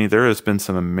 right, Heaney? There has been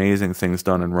some amazing things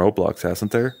done in Roblox,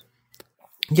 hasn't there?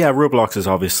 Yeah, Roblox is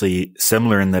obviously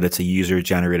similar in that it's a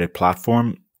user-generated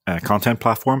platform, content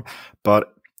platform,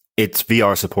 but its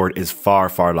VR support is far,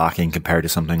 far lacking compared to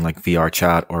something like VR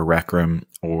Chat or Rec Room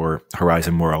or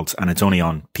Horizon Worlds, and it's only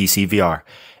on PC VR.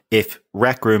 If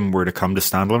Rec Room were to come to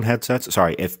standalone headsets,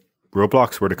 if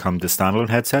Roblox were to come to standalone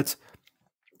headsets,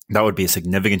 that would be a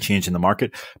significant change in the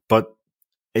market, but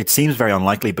it seems very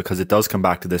unlikely because it does come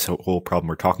back to this whole problem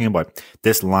we're talking about.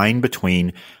 This line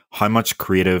between how much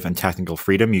creative and technical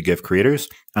freedom you give creators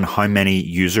and how many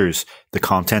users the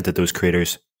content that those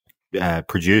creators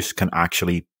produce can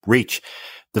actually reach.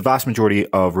 The vast majority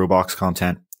of Roblox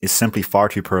content is simply far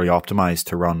too poorly optimized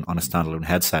to run on a standalone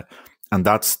headset. And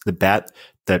that's the bet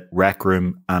that Rec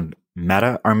Room and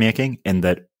Meta are making, in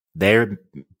that they're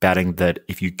betting that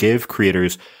if you give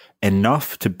creators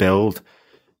enough to build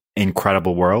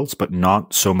incredible worlds, but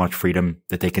not so much freedom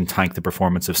that they can tank the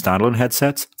performance of standalone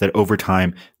headsets, that over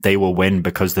time they will win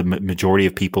because the majority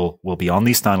of people will be on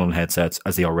these standalone headsets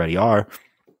as they already are.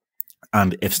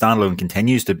 And if standalone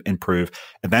continues to improve,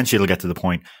 eventually it'll get to the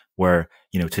point where,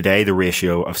 today the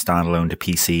ratio of standalone to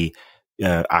PC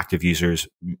active users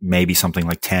may be something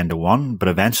like 10-1, but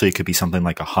eventually it could be something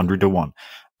like 100-1.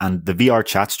 And the VR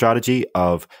Chat strategy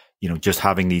of just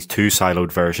having these two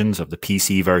siloed versions of the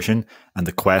PC version and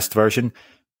the Quest version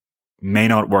may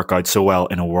not work out so well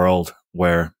in a world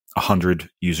where 100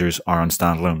 users are on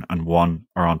standalone and 1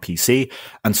 are on PC.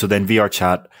 And so then VR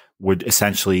Chat would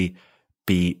essentially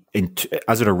be,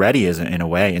 as it already is in a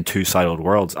way, in two siloed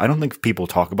worlds. I don't think people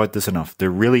talk about this enough.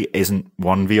 There really isn't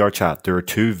one VR Chat. There are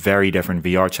two very different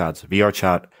VR Chats. VR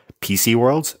Chat PC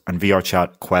worlds and VR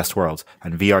Chat Quest worlds,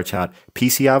 and VR Chat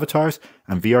PC avatars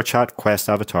and VR Chat Quest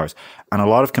avatars. And a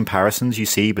lot of comparisons you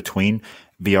see between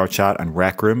VR Chat and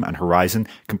Rec Room and Horizon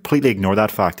completely ignore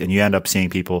that fact, and you end up seeing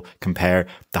people compare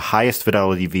the highest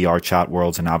fidelity VR Chat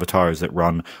worlds and avatars that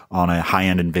run on a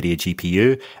high-end NVIDIA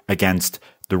GPU against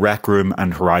the Rec Room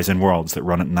and Horizon worlds that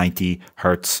run at 90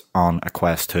 hertz on a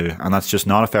Quest 2. And that's just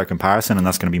not a fair comparison, and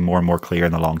that's going to be more and more clear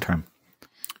in the long term.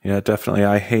 Yeah, definitely.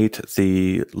 I hate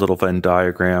the little Venn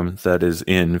diagram that is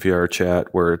in VR chat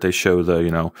where they show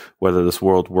the, whether this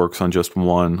world works on just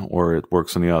one or it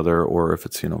works on the other, or if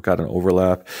it's, got an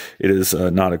overlap. It is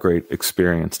not a great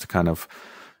experience to kind of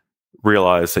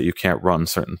realize that you can't run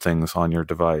certain things on your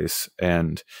device.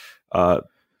 And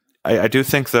I do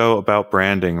think, though, about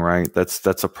branding, right?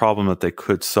 That's a problem that they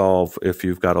could solve if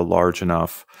you've got a large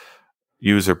enough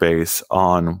user base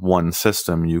on one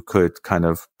system. You could kind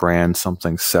of brand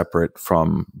something separate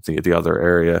from the other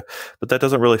area, but that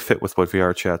doesn't really fit with what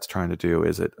VR Chat's trying to do,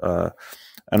 is it?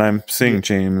 And I'm seeing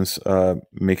James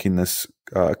making this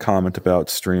comment about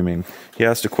streaming. He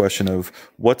asked a question of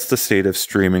what's the state of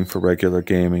streaming for regular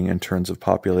gaming in terms of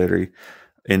popularity.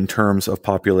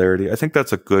 I think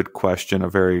that's a good question, a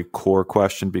very core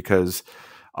question, because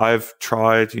I've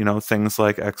tried, things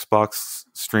like Xbox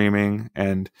streaming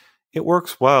and it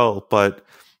works well, but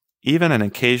even an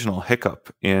occasional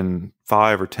hiccup in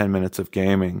 5 or 10 minutes of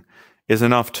gaming is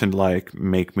enough to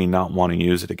make me not want to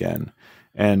use it again.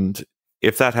 And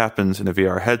if that happens in a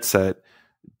VR headset,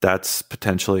 that's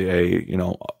potentially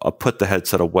a put the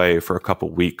headset away for a couple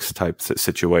weeks type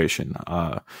situation.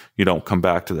 You don't come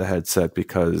back to the headset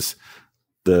because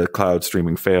the cloud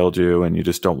streaming failed you and you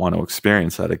just don't want to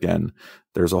experience that again.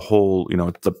 There's a whole,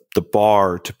 the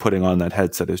bar to putting on that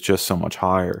headset is just so much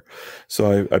higher.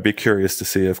 So I'd be curious to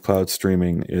see if cloud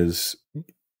streaming is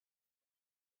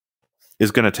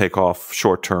going to take off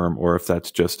short term, or if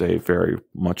that's just a very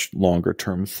much longer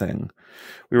term thing.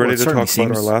 We ready to talk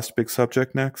about our last big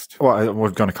subject next? Well,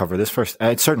 we're going to cover this first.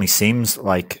 It certainly seems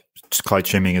like cloud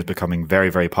streaming is becoming very,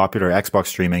 very popular. Xbox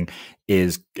streaming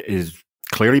is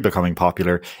clearly becoming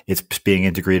popular. It's being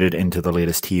integrated into the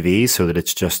latest TVs so that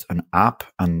it's just an app,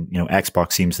 and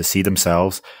Xbox seems to see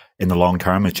themselves in the long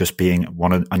term as just being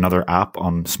another app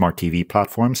on smart TV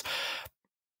platforms.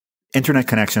 Internet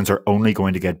connections are only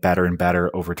going to get better and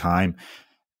better over time.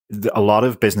 A lot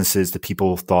of businesses that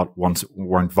people thought once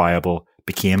weren't viable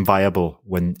became viable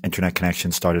when internet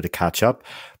connections started to catch up.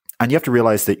 And you have to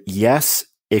realize that, yes,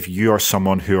 if you are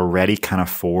someone who already can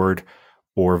afford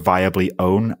or viably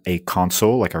own a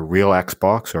console like a real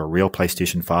Xbox or a real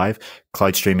PlayStation 5,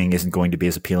 cloud streaming isn't going to be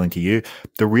as appealing to you.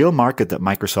 The real market that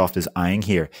Microsoft is eyeing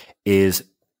here is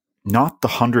not the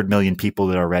 100 million people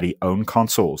that already own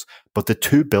consoles, but the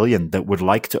 2 billion that would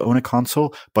like to own a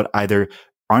console, but either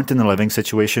aren't in the living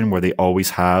situation where they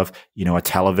always have, a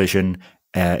television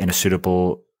in a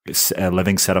suitable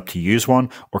living setup to use one,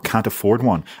 or can't afford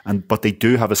one, but they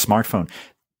do have a smartphone.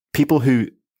 People who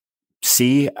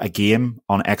see a game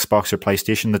on Xbox or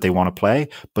PlayStation that they want to play,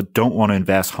 but don't want to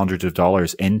invest hundreds of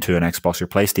dollars into an Xbox or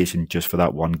PlayStation just for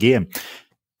that one game.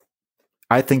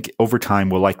 I think over time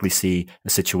we'll likely see a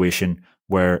situation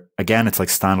where, again, it's like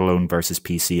standalone versus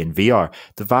PC and VR.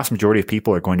 The vast majority of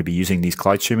people are going to be using these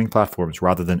cloud streaming platforms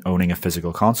rather than owning a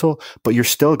physical console, but you're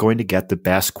still going to get the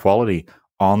best quality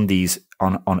on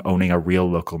owning a real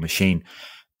local machine.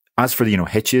 As for the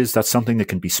hitches, that's something that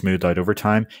can be smoothed out over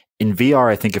time. In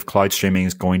VR, I think if cloud streaming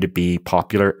is going to be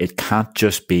popular, it can't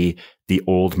just be the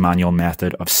old manual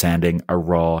method of sending a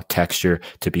raw texture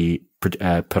to be put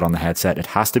on the headset. It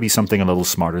has to be something a little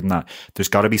smarter than that. There's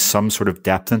got to be some sort of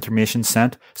depth information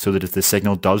sent so that if the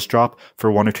signal does drop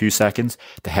for 1 or 2 seconds,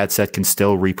 the headset can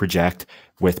still reproject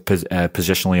with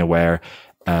positionally aware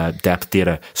depth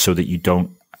data so that you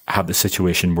don't have the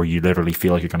situation where you literally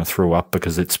feel like you're going to throw up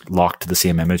because it's locked to the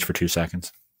same image for 2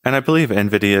 seconds. And I believe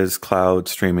NVIDIA's cloud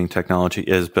streaming technology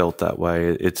is built that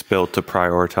way. It's built to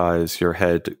prioritize your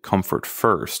head comfort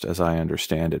first, as I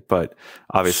understand it. But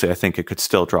obviously, I think it could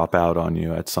still drop out on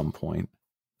you at some point.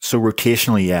 So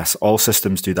rotationally, yes, all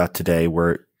systems do that today,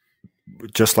 where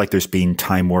just like there's been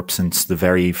time warp since the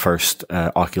very first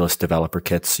Oculus developer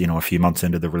kits, a few months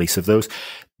into the release of those,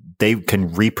 they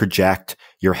can reproject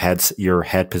your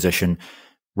head position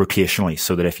rotationally,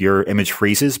 so that if your image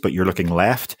freezes but you're looking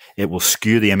left, it will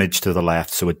skew the image to the left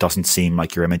so it doesn't seem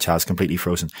like your image has completely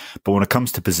frozen. But when it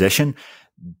comes to position,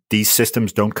 these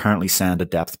systems don't currently send a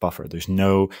depth buffer. There's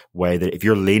no way that if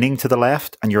you're leaning to the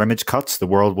left and your image cuts, the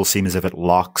world will seem as if it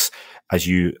locks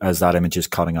as that image is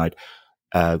cutting out.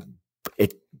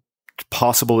 It's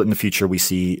possible that in the future we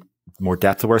see more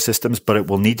depth-aware systems, but it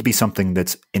will need to be something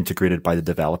that's integrated by the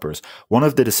developers. One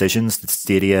of the decisions that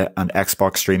Stadia and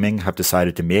Xbox streaming have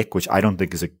decided to make, which I don't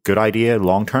think is a good idea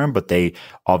long-term, but they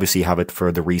obviously have it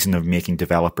for the reason of making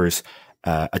developers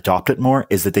adopt it more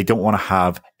is that they don't want to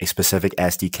have a specific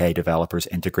SDK developers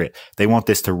integrate. They want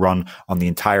this to run on the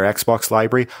entire Xbox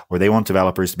library, or they want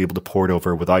developers to be able to port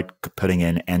over without putting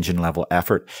in engine level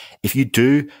effort. If you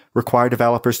do require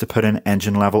developers to put in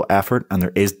engine level effort and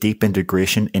there is deep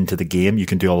integration into the game, you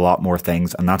can do a lot more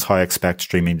things. And that's how I expect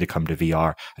streaming to come to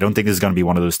VR. I don't think this is going to be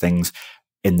one of those things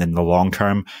in the long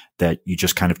term that you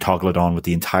just kind of toggle it on with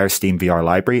the entire Steam VR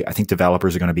library. I think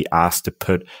developers are going to be asked to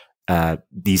put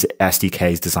these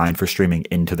SDKs designed for streaming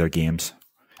into their games.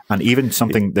 And even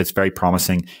something that's very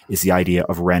promising is the idea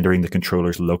of rendering the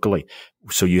controllers locally.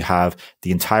 So you have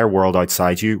the entire world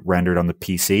outside you rendered on the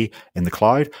PC in the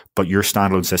cloud, but your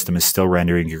standalone system is still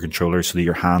rendering your controllers so that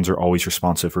your hands are always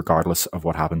responsive regardless of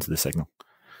what happens to the signal.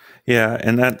 Yeah,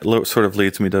 and that sort of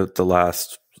leads me to the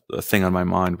last thing on my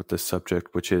mind with this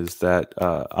subject, which is that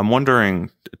I'm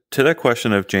wondering, to that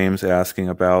question of James asking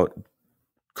about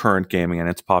current gaming and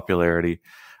its popularity,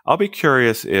 I'll be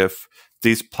curious if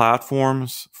these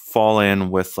platforms fall in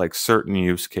with like certain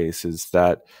use cases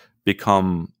that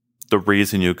become the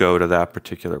reason you go to that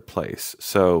particular place.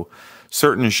 So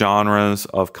certain genres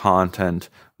of content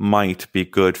might be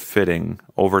good fitting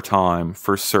over time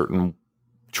for certain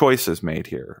choices made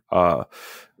here.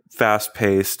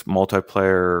 Fast-paced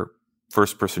multiplayer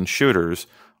first-person shooters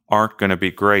aren't going to be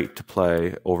great to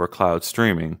play over cloud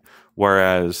streaming,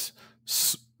 whereas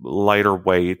lighter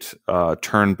weight,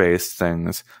 turn-based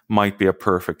things might be a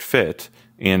perfect fit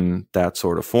in that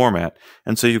sort of format.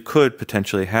 And so you could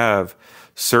potentially have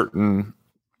certain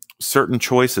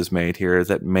choices made here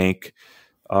that make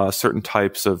certain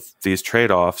types of these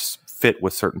trade-offs fit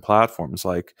with certain platforms.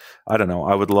 Like, I don't know,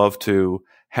 I would love to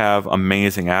have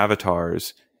amazing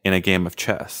avatars in a game of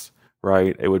chess,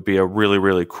 right? It would be a really,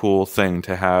 really cool thing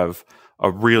to have a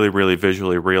really, really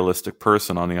visually realistic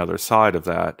person on the other side of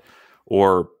that,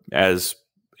 or as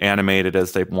animated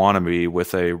as they want to be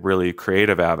with a really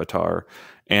creative avatar.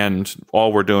 And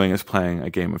all we're doing is playing a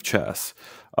game of chess.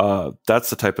 That's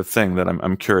the type of thing that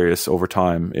I'm curious over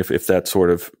time if that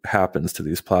sort of happens to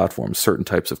these platforms. Certain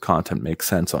types of content make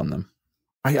sense on them.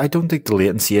 I don't think the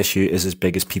latency issue is as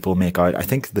big as people make out. I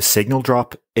think the signal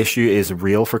drop issue is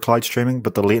real for cloud streaming,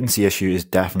 but the latency issue is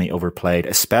definitely overplayed,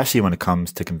 especially when it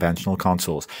comes to conventional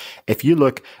consoles. If you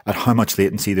look at how much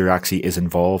latency there actually is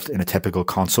involved in a typical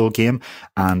console game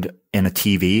and in a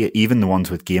TV, even the ones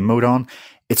with game mode on,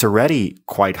 it's already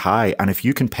quite high. And if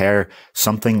you compare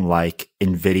something like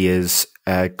NVIDIA's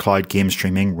cloud game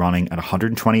streaming running at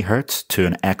 120 hertz to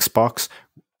an Xbox,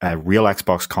 a real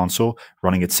Xbox console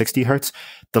running at 60 hertz,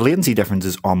 the latency difference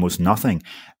is almost nothing.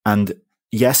 And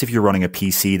yes, if you're running a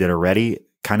PC that already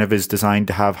kind of is designed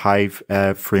to have high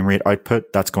frame rate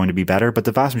output, that's going to be better. But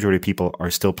the vast majority of people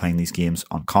are still playing these games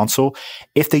on console.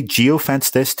 If they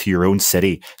geofence this to your own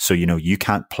city, so you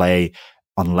can't play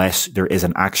unless there is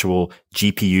an actual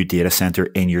GPU data center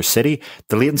in your city,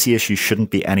 the latency issue shouldn't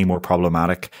be any more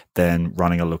problematic than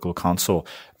running a local console.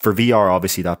 For VR,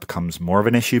 obviously that becomes more of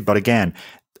an issue. But again,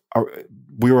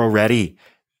 we're already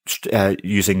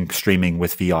using streaming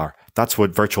with VR. That's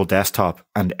what virtual desktop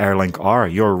and Airlink are.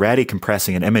 You're already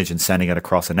compressing an image and sending it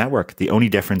across a network. The only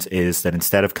difference is that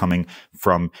instead of coming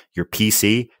from your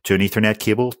PC to an Ethernet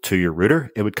cable to your router,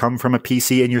 it would come from a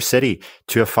PC in your city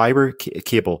to a fiber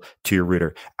cable to your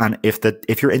router. And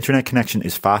if your internet connection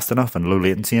is fast enough and low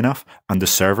latency enough and the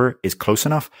server is close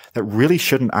enough, that really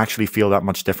shouldn't actually feel that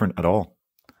much different at all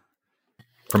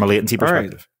from a latency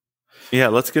perspective. Right. Yeah,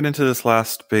 let's get into this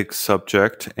last big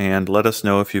subject and let us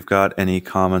know if you've got any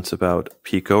comments about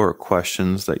Pico or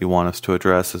questions that you want us to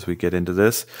address as we get into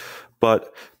this.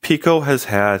 But Pico has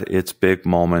had its big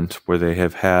moment where they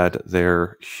have had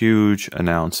their huge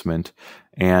announcement,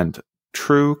 and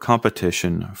true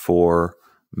competition for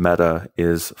Meta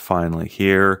is finally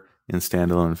here in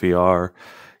standalone VR.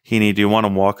 Heaney, do you want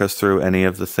to walk us through any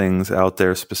of the things out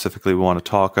there specifically we want to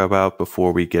talk about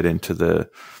before we get into the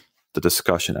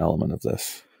discussion element of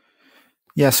this?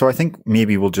 Yeah, so I think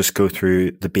maybe we'll just go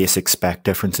through the basic spec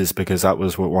differences because that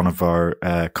was what one of our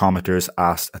commenters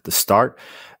asked at the start.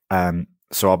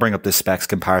 So I'll bring up the specs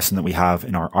comparison that we have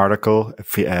in our article.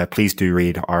 Please do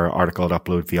read our article at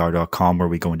uploadvr.com where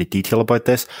we go into detail about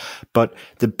this. But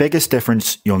the biggest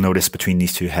difference you'll notice between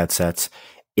these two headsets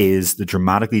is the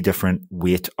dramatically different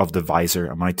weight of the visor.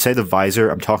 And when I say the visor,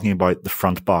 I'm talking about the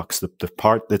front box, the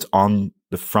part that's on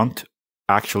the front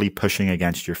actually pushing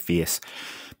against your face.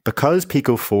 Because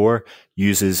Pico 4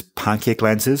 uses pancake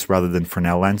lenses rather than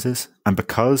Fresnel lenses, and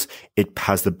because it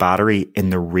has the battery in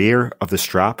the rear of the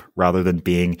strap rather than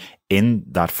being in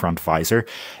that front visor,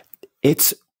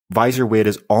 its visor weight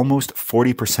is almost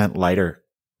 40% lighter.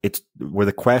 It's where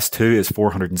the Quest 2 is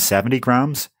 470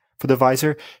 grams for the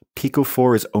visor. Pico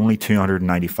 4 is only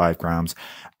 295 grams.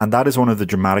 And that is one of the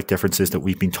dramatic differences that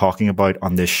we've been talking about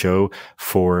on this show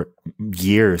for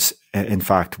years. In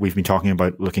fact, we've been talking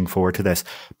about looking forward to this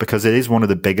because it is one of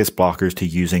the biggest blockers to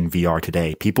using VR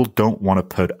today. People don't want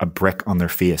to put a brick on their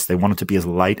face. They want it to be as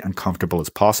light and comfortable as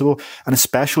possible. And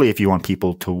especially if you want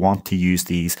people to want to use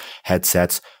these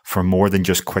headsets for more than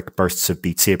just quick bursts of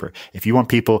Beat Saber. If you want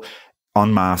people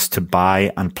en masse to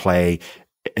buy and play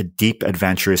deep,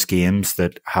 adventurous games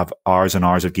that have hours and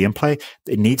hours of gameplay,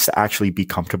 it needs to actually be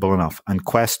comfortable enough. And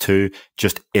Quest 2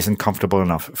 just isn't comfortable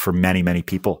enough for many, many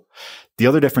people. The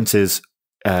other difference is,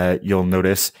 you'll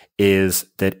notice, is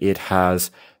that it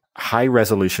has high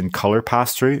resolution color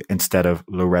pass-through instead of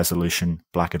low resolution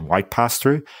black and white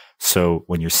pass-through. So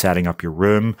when you're setting up your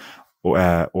room,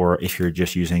 or if you're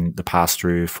just using the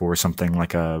pass-through for something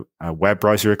like a web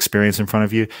browser experience in front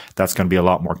of you, that's going to be a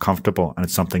lot more comfortable, and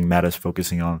it's something Meta's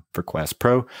focusing on for Quest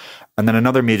Pro. And then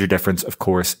another major difference, of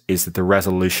course, is that the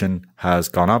resolution has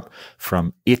gone up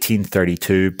from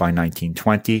 1832 by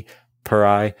 1920 per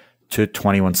eye to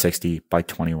 2160 by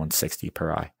 2160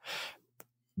 per eye.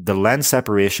 The lens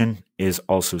separation is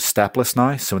also stepless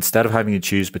now, so instead of having to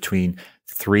choose between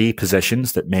three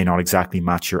positions that may not exactly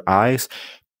match your eyes,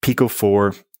 Pico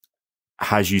 4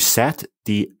 has you set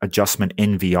the adjustment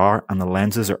in VR and the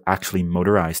lenses are actually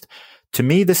motorized. To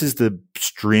me, this is the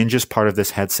strangest part of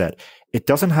this headset. It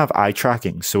doesn't have eye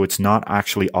tracking, so it's not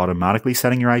actually automatically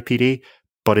setting your IPD,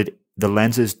 but the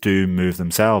lenses do move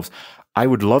themselves. I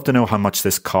would love to know how much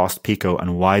this cost Pico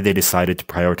and why they decided to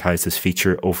prioritize this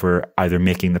feature over either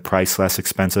making the price less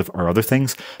expensive or other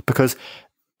things, because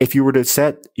if you were to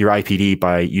set your IPD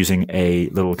by using a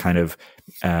little kind of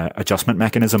adjustment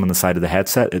mechanism on the side of the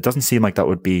headset, it doesn't seem like that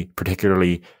would be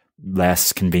particularly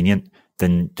less convenient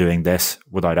than doing this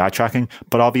without eye tracking.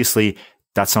 But obviously,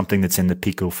 that's something that's in the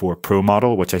Pico 4 Pro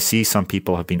model, which I see some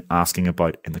people have been asking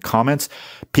about in the comments.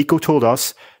 Pico told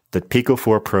us that Pico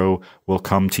 4 Pro will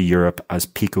come to Europe as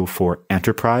Pico 4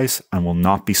 Enterprise and will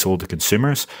not be sold to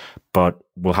consumers, but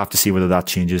we'll have to see whether that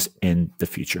changes in the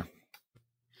future.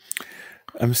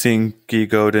 I'm seeing Guy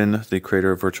Godin, the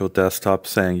creator of Virtual Desktop,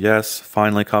 saying, yes,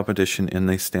 finally competition in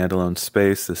the standalone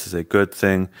space. This is a good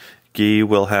thing. Guy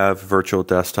will have Virtual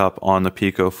Desktop on the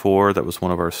Pico 4. That was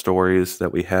one of our stories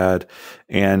that we had.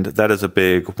 And that is a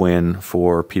big win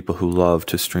for people who love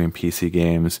to stream PC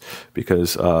games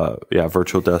because,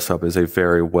 Virtual Desktop is a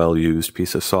very well-used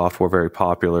piece of software, very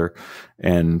popular.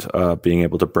 And being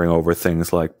able to bring over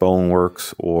things like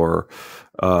Boneworks or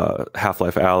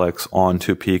Half-Life Alyx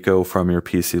onto Pico from your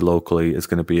PC locally is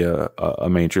going to be a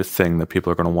major thing that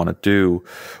people are going to want to do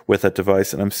with that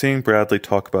device. And I'm seeing Bradley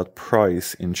talk about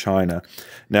price in China.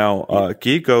 Now,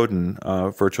 Guy Godin,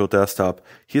 Virtual Desktop,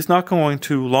 he's not going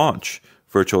to launch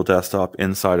Virtual Desktop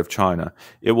inside of China.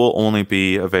 It will only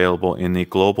be available in the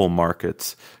global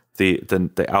markets,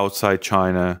 the outside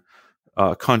China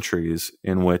countries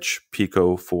in which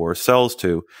Pico 4 sells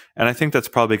to. And I think that's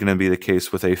probably going to be the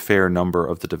case with a fair number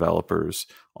of the developers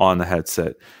on the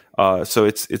headset. So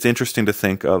it's interesting to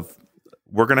think of,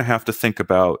 we're going to have to think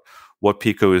about what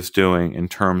Pico is doing in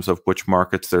terms of which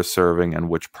markets they're serving and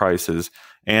which prices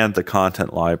and the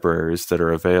content libraries that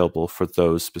are available for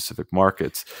those specific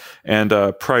markets. And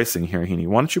pricing here, Heaney.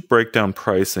 Why don't you break down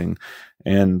pricing?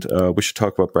 And we should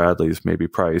talk about Bradley's maybe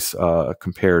price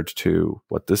compared to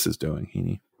what this is doing,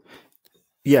 Heaney.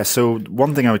 Yeah, so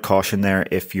one thing I would caution there,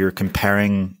 if you're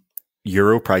comparing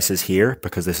Euro prices here,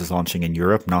 because this is launching in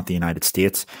Europe, not the United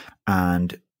States,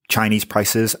 and Chinese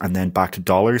prices and then back to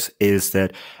dollars, is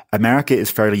that America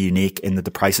is fairly unique in that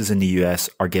the prices in the US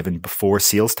are given before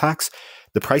sales tax.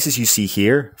 The prices you see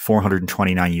here,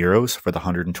 429 euros for the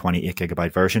 128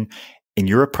 gigabyte version. In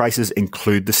Europe, prices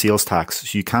include the sales tax.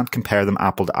 So you can't compare them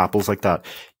apple to apples like that.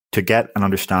 To get an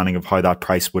understanding of how that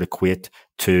price would equate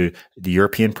to the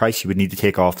European price, you would need to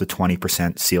take off the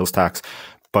 20% sales tax.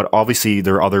 But obviously,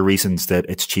 there are other reasons that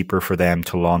it's cheaper for them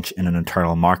to launch in an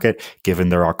internal market, given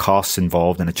there are costs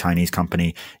involved in a Chinese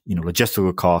company,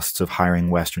 logistical costs of hiring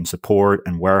Western support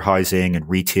and warehousing and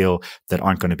retail that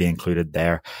aren't going to be included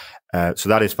there. So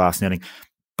that is fascinating.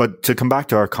 But to come back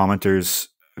to our commenters'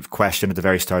 question at the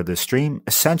very start of this stream,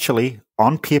 essentially,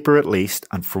 on paper at least,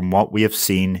 and from what we have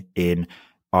seen in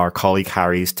our colleague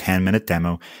Harry's 10-minute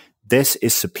demo, this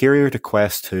is superior to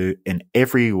Quest 2 in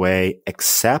every way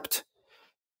except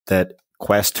that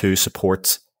Quest 2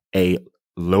 supports a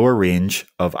lower range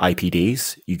of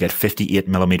IPDs. You get 58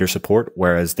 millimeter support,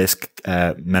 whereas this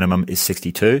minimum is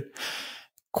 62.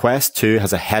 Quest 2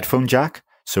 has a headphone jack.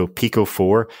 So Pico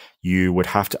 4, you would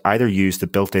have to either use the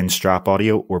built-in strap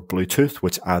audio or Bluetooth,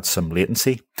 which adds some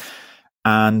latency.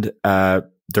 And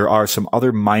there are some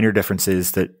other minor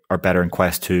differences that are better in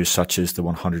Quest 2, such as the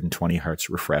 120 hertz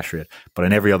refresh rate. But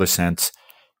in every other sense,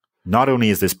 not only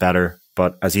is this better,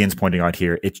 but as Ian's pointing out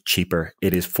here, it's cheaper.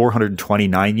 It is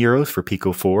 €429 for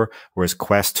Pico 4, whereas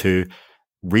Quest 2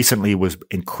 recently was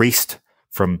increased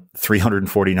from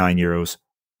 €349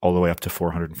 all the way up to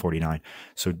 $449.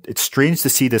 So it's strange to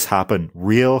see this happen.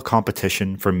 Real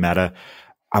competition for Meta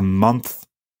a month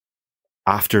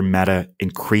after Meta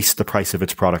increased the price of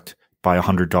its product by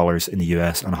 $100 in the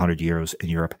US and €100 in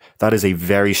Europe. That is a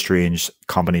very strange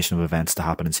combination of events to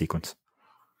happen in sequence.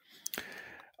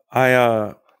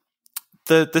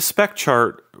 The spec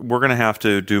chart, we're going to have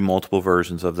to do multiple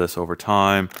versions of this over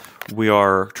time. We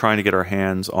are trying to get our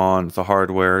hands on the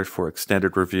hardware for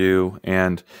extended review,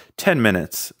 and 10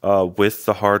 minutes with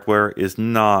the hardware is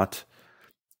not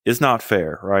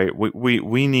fair, right?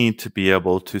 We need to be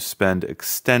able to spend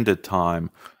extended time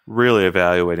really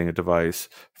evaluating a device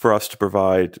for us to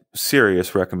provide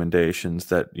serious recommendations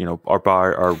that, you know,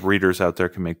 our readers out there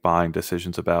can make buying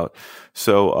decisions about.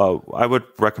 So I would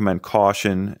recommend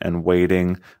caution and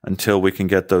waiting until we can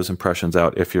get those impressions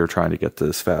out if you're trying to get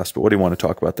this fast. But what do you want to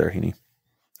talk about there, Heaney?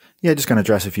 Yeah, just going to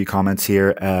address a few comments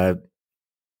here.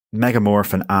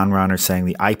 Megamorph and Anran are saying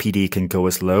the IPD can go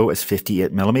as low as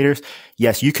 58 millimeters.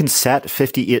 Yes, you can set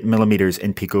 58 millimeters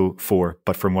in Pico 4,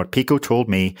 but from what Pico told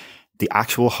me, the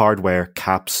actual hardware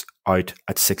caps out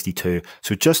at 62.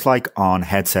 So just like on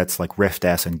headsets like Rift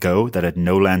S and Go that had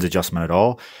no lens adjustment at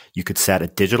all, you could set a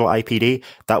digital IPD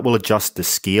that will adjust the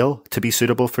scale to be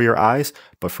suitable for your eyes.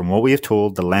 But from what we have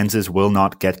told, the lenses will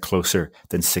not get closer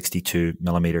than 62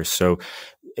 millimeters. So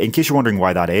in case you're wondering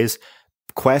why that is,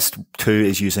 Quest 2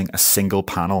 is using a single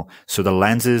panel. So the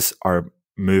lenses are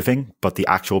moving, but the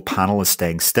actual panel is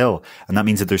staying still. And that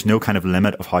means that there's no kind of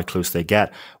limit of how close they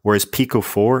get. Whereas Pico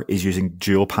 4 is using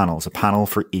dual panels, a panel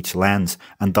for each lens.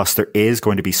 And thus there is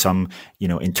going to be some, you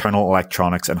know, internal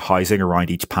electronics and housing around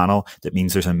each panel. That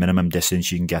means there's a minimum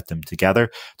distance you can get them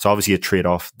together. It's obviously a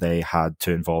trade-off they had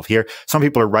to involve here. Some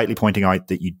people are rightly pointing out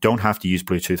that you don't have to use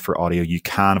Bluetooth for audio. You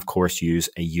can, of course, use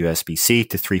a USB-C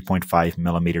to 3.5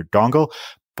 millimeter dongle.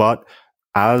 But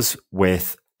as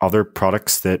with other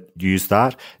products that use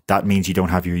that means you don't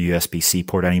have your USB-C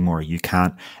port anymore. You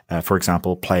can't, for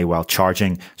example, play while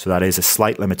charging. So that is a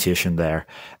slight limitation there.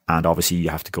 And obviously you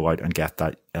have to go out and get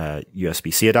that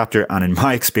USB-C adapter. And in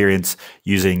my experience,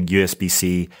 using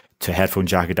USB-C to headphone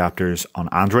jack adapters on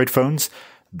Android phones,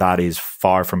 that is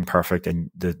far from perfect. And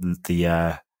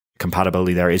the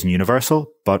compatibility there isn't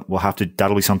universal, but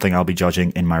that'll be something I'll be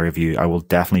judging in my review. I will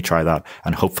definitely try that.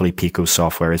 And hopefully Pico's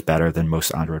software is better than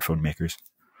most Android phone makers.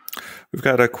 We've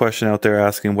got a question out there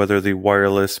asking whether the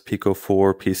wireless Pico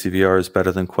 4 PCVR is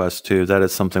better than Quest 2. That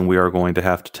is something we are going to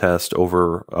have to test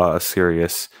over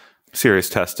serious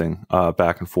testing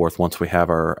back and forth once we have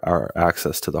our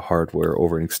access to the hardware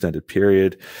over an extended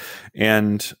period.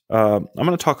 And I'm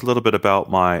going to talk a little bit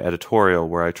about my editorial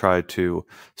where I tried to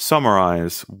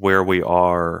summarize where we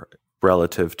are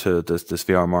relative to this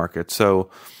VR market.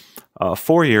 So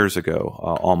 4 years ago,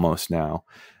 almost now,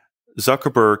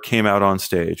 Zuckerberg came out on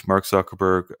stage. Mark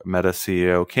Zuckerberg, Meta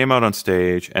CEO, came out on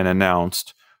stage and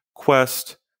announced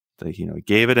Quest. He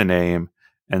gave it a name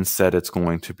and said it's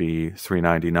going to be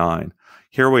 $399.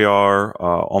 Here we are,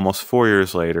 almost 4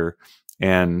 years later,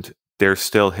 and they're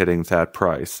still hitting that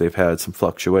price. They've had some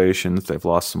fluctuations. They've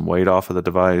lost some weight off of the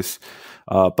device,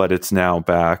 but it's now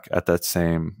back at that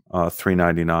same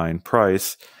 $399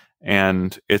 price,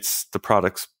 and the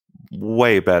product's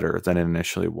way better than it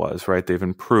initially was, right? They've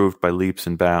improved by leaps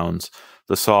and bounds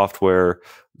the software,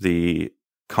 the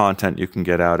content you can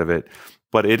get out of it,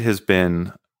 but it has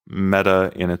been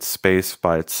Meta in its space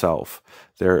by itself.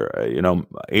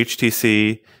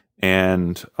 HTC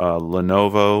and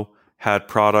Lenovo had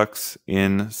products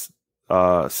in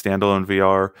standalone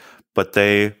VR, but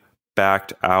they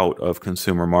backed out of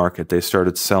consumer market. They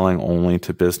started selling only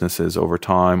to businesses over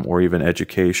time or even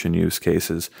education use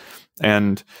cases.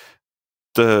 And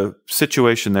the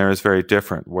situation there is very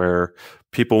different, where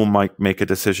people might make a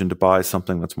decision to buy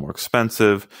something that's more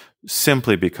expensive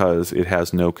simply because it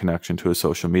has no connection to a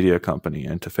social media company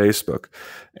and to Facebook.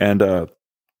 And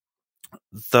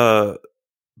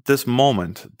this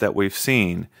moment that we've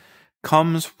seen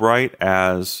comes right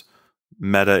as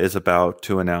Meta is about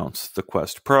to announce the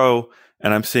Quest Pro.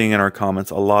 And I'm seeing in our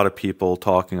comments a lot of people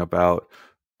talking about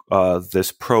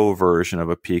this Pro version of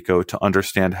a Pico to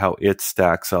understand how it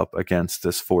stacks up against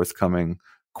this forthcoming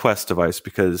Quest device.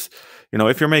 Because,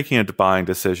 if you're making a buying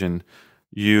decision,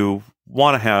 you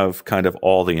want to have kind of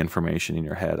all the information in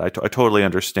your head. I totally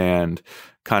understand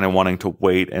kind of wanting to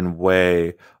wait and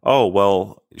weigh,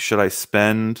 should I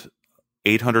spend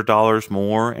 $800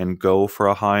 more and go for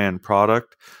a high-end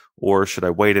product? Or should I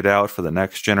wait it out for the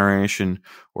next generation?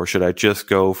 Or should I just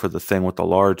go for the thing with the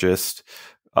largest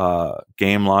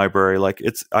game library?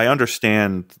 I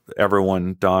understand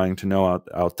everyone dying to know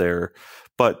out there,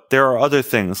 but there are other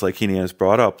things like Heaney has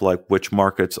brought up, like which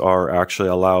markets are actually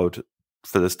allowed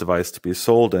for this device to be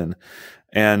sold in.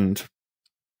 And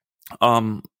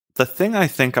the thing I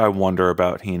think I wonder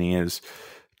about, Heaney, is,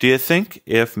 do you think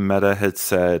if Meta had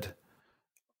said,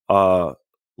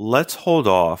 let's hold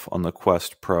off on the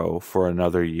Quest Pro for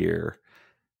another year,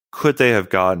 could they have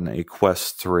gotten a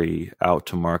Quest 3 out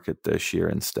to market this year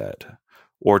instead?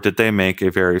 Or did they make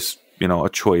a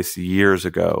choice years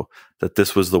ago that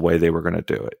this was the way they were going to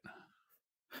do it?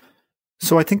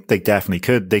 So I think they definitely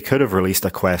could. They could have released a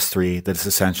Quest 3 that is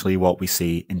essentially what we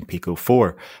see in Pico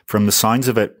 4. From the signs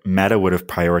of it, Meta would have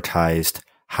prioritized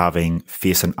having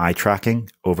face and eye tracking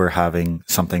over having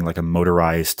something like a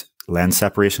motorized lens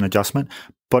separation adjustment.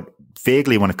 But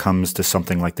vaguely, when it comes to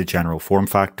something like the general form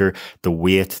factor, the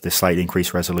weight, the slight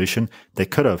increased resolution, they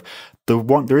could have.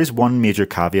 There is one major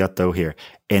caveat though here,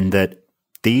 in that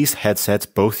these headsets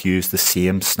both use the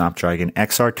same Snapdragon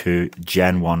XR2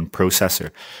 Gen 1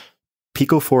 processor.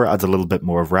 Pico 4 adds a little bit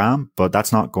more of RAM, but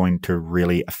that's not going to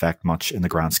really affect much in the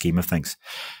grand scheme of things.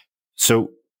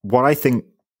 So what I think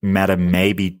Meta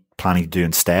may be planning to do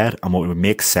instead, and what would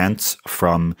make sense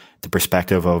from the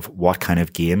perspective of what kind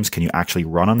of games can you actually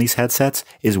run on these headsets,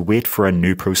 is wait for a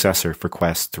new processor for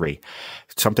Quest 3.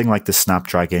 Something like the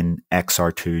Snapdragon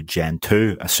XR2 Gen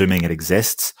 2, assuming it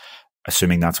exists,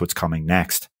 assuming that's what's coming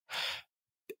next.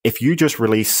 If you just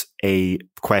release a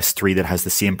Quest 3 that has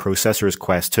the same processor as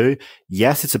Quest 2,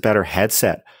 yes, it's a better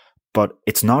headset, but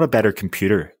it's not a better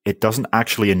computer. It doesn't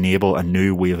actually enable a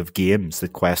new wave of games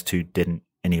that Quest 2 didn't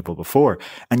enable before.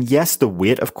 And yes, the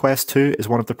weight of Quest 2 is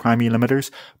one of the primary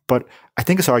limiters, but I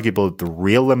think it's arguable that the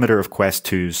real limiter of Quest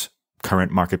 2's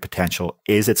current market potential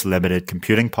is its limited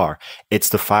computing power. It's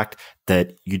the fact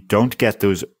that you don't get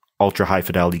those ultra high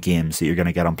fidelity games that you're going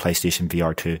to get on PlayStation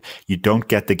VR 2. You don't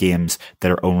get the games that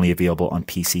are only available on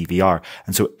PC VR.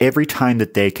 And so every time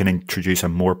that they can introduce a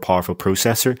more powerful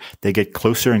processor, they get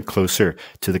closer and closer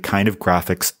to the kind of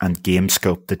graphics and game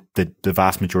scope that the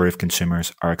vast majority of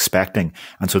consumers are expecting.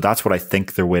 And so that's what I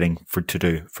think they're waiting to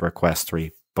do for a Quest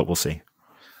 3, but we'll see.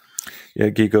 Yeah,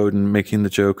 Guy Godin making the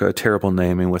joke, terrible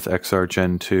naming with XR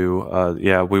Gen 2.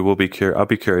 We will be I'll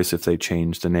be curious if they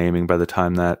change the naming by the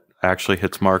time that actually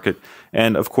hits market.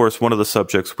 And of course, one of the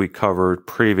subjects we covered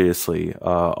previously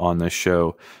on this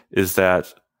show is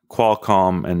that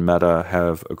Qualcomm and Meta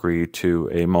have agreed to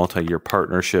a multi-year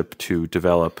partnership to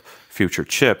develop future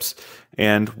chips.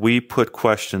 And we put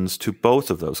questions to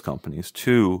both of those companies,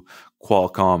 to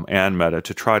Qualcomm and Meta,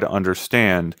 to try to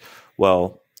understand,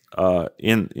 one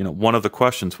of the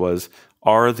questions was,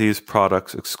 are these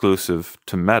products exclusive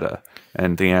to Meta?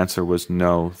 And the answer was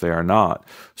no, they are not.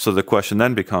 So the question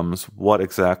then becomes, what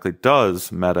exactly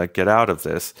does Meta get out of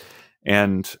this?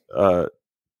 And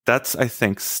that's, I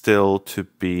think, still to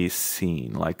be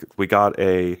seen. Like we got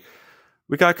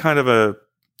kind of a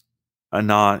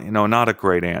not a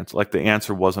great answer. Like the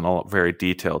answer wasn't all very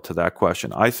detailed to that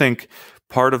question. I think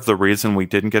part of the reason we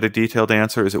didn't get a detailed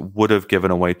answer is it would have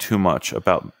given away too much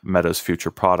about Meta's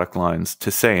future product lines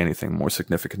to say anything more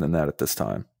significant than that at this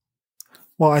time.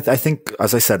 Well, I think,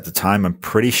 as I said at the time, I'm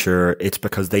pretty sure it's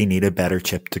because they need a better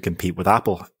chip to compete with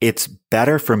Apple. It's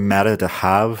better for Meta to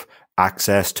have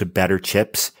access to better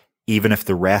chips, even if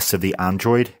the rest of the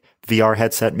Android VR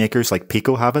headset makers like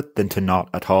Pico have it, than to not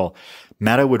at all.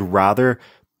 Meta would rather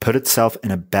put itself in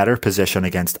a better position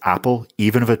against Apple,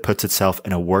 even if it puts itself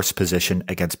in a worse position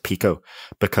against Pico.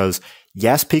 Because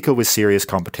yes, Pico was serious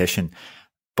competition,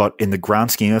 but in the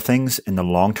grand scheme of things, in the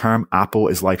long term, Apple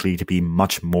is likely to be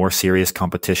much more serious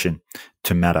competition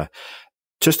to Meta.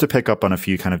 Just to pick up on a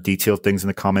few kind of detailed things in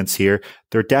the comments here,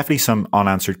 there are definitely some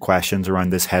unanswered questions around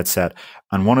this headset.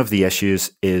 And one of the issues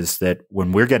is that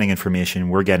when we're getting information,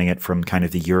 we're getting it from kind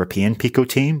of the European Pico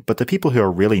team, but the people who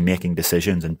are really making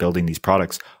decisions and building these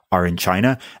products are in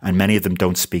China, and many of them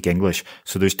don't speak English.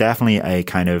 So there's definitely a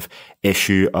kind of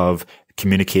issue of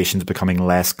communications becoming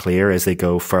less clear as they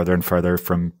go further and further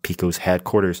from Pico's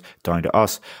headquarters down to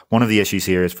us. One of the issues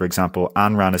here is, for example,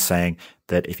 Ayn Rand is saying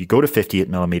that if you go to 58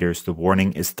 millimeters, the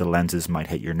warning is the lenses might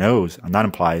hit your nose. And that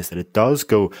implies that it does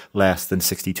go less than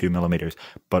 62 millimeters.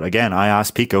 But again, I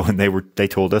asked Pico and they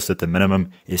told us that the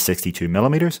minimum is 62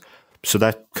 millimeters. So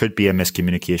that could be a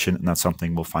miscommunication, and that's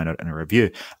something we'll find out in a review.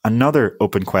 Another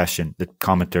open question that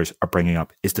commenters are bringing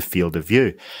up is the field of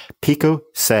view. Pico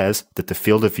says that the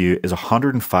field of view is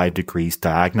 105 degrees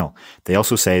diagonal. They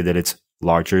also say that it's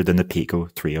larger than the Pico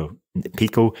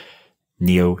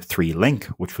Neo 3 Link,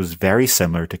 which was very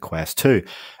similar to Quest 2.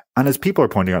 And as people are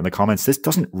pointing out in the comments, this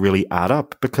doesn't really add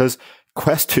up because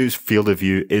Quest 2's field of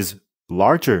view is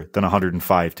larger than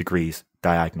 105 degrees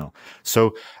diagonal.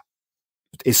 So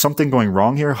is something going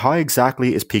wrong here? How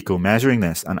exactly is Pico measuring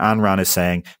this? And Ayn Rand is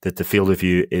saying that the field of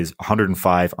view is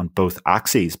 105 on both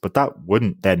axes, but that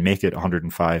wouldn't then make it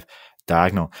 105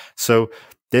 diagonal. So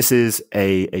this is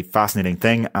a fascinating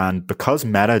thing. And because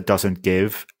Meta doesn't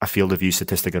give a field of view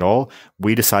statistic at all,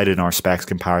 we decided in our specs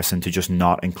comparison to just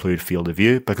not include field of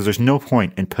view because there's no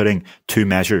point in putting two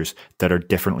measures that are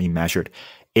differently measured.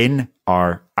 In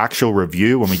our actual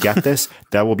review, when we get this,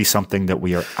 that will be something that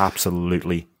we are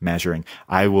absolutely measuring.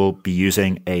 I will be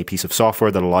using a piece of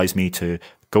software that allows me to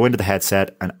go into the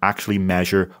headset and actually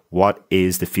measure what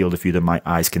is the field of view that my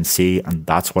eyes can see. And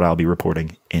that's what I'll be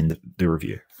reporting in the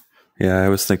review. Yeah, I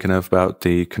was thinking about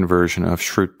the conversion of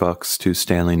Schrute-Bucks to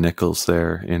Stanley Nichols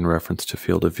there in reference to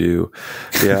field of view.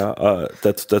 Yeah,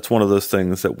 that's one of those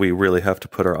things that we really have to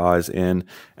put our eyes in.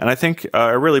 And I think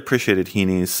I really appreciated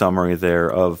Heaney's summary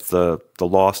there of the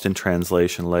lost in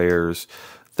translation layers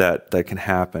that can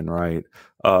happen, right?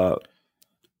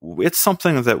 It's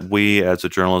something that we as a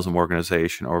journalism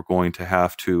organization are going to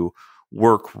have to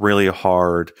work really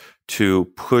hard to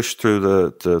push through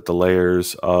the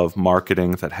layers of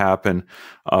marketing that happen.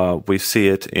 We see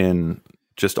it in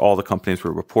just all the companies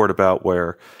we report about,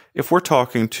 where if we're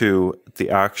talking to the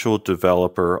actual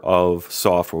developer of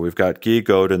software, we've got Guy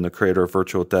Godin, the creator of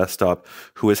Virtual Desktop,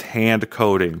 who is hand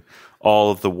coding all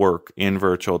of the work in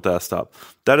Virtual Desktop.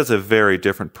 That is a very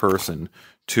different person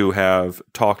to have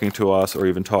talking to us or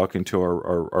even talking to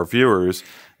our viewers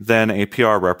than a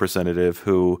PR representative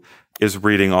who is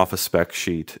reading off a spec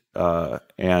sheet.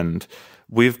 And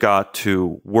we've got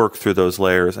to work through those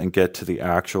layers and get to the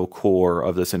actual core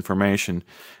of this information.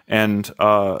 And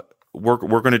we're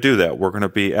going to do that. We're going to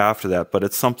be after that. But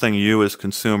it's something you as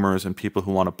consumers and people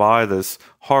who want to buy this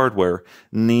hardware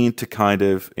need to kind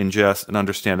of ingest and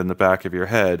understand in the back of your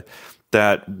head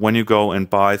that when you go and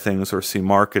buy things or see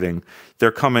marketing,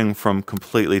 they're coming from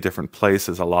completely different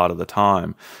places a lot of the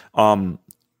time. I'm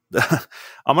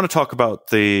going to talk about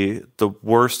the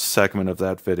worst segment of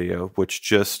that video, which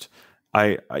just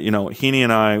Heaney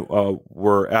and I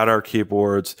were at our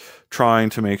keyboards trying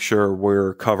to make sure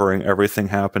we're covering everything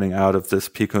happening out of this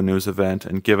Pico News event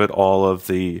and give it all of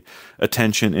the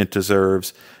attention it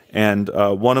deserves. And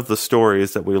one of the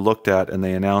stories that we looked at and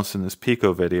they announced in this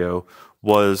Pico video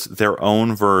was their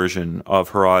own version of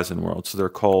Horizon Worlds. So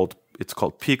it's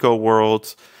called Pico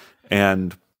Worlds,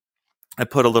 and I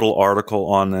put a little article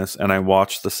on this and I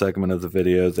watched the segment of the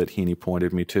video that Heaney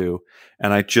pointed me to,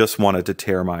 and I just wanted to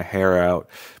tear my hair out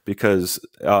because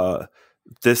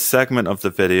this segment of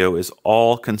the video is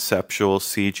all conceptual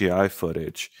CGI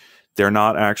footage. They're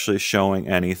not actually showing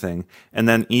anything. And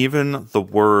then even the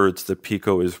words that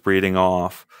Pico is reading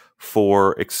off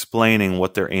for explaining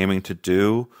what they're aiming to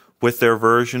do with their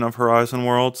version of Horizon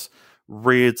Worlds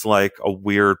reads like a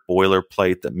weird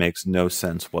boilerplate that makes no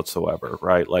sense whatsoever,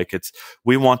 right? Like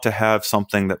we want to have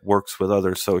something that works with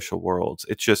other social worlds.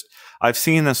 It's just, I've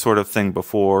seen this sort of thing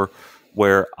before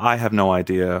where I have no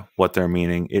idea what they're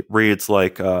meaning. It reads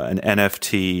like an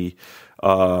NFT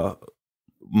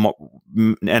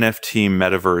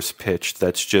metaverse pitch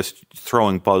that's just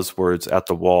throwing buzzwords at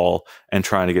the wall and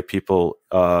trying to get people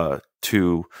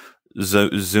to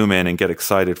zoom in and get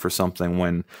excited for something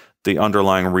when the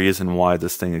underlying reason why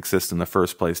this thing exists in the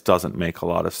first place doesn't make a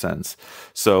lot of sense.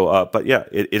 So, but yeah,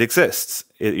 it exists.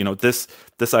 This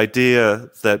idea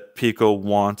that Pico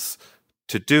wants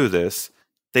to do this,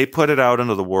 they put it out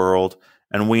into the world,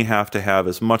 and we have to have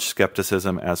as much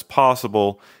skepticism as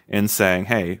possible in saying,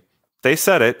 hey, they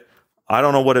said it. I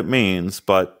don't know what it means,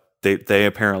 but they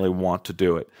apparently want to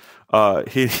do it.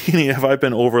 Have I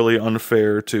been overly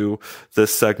unfair to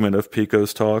this segment of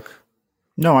Pico's talk?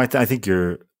 No, I think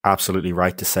you're absolutely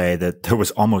right to say that there was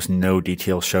almost no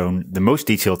detail shown. The most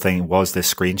detailed thing was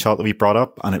this screenshot that we brought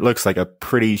up, and it looks like a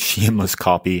pretty shameless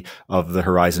copy of the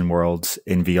Horizon Worlds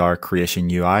in VR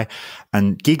creation UI.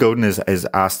 And Guy Godin is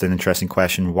asked an interesting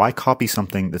question. Why copy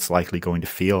something that's likely going to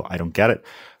fail? I don't get it.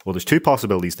 Well, there's two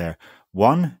possibilities there.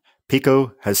 One,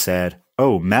 Pico has said,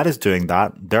 oh, Meta's doing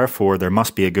that, therefore there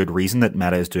must be a good reason that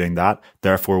Meta is doing that,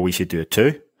 therefore we should do it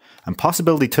too. And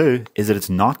possibility two is that it's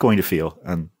not going to fail.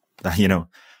 And,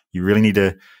 you really need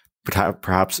to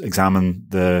perhaps examine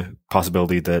the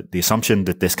possibility that the assumption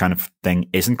that this kind of thing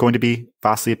isn't going to be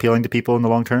vastly appealing to people in the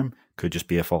long term could just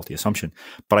be a faulty assumption.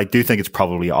 But I do think it's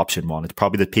probably option one. It's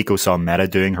probably that Pico saw Meta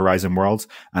doing Horizon Worlds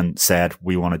and said,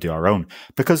 we want to do our own.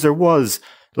 Because there was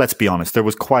let's be honest, there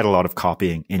was quite a lot of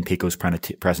copying in Pico's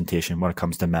presentation when it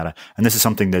comes to Meta. And this is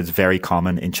something that's very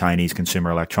common in Chinese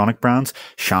consumer electronic brands.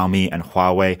 Xiaomi and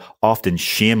Huawei often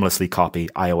shamelessly copy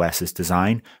iOS's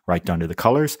design right down to the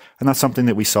colors. And that's something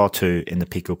that we saw too in the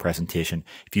Pico presentation.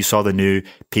 If you saw the new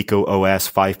Pico OS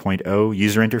 5.0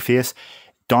 user interface,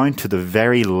 down to the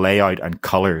very layout and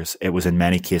colors, it was in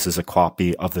many cases a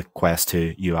copy of the Quest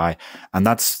 2 UI. And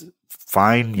that's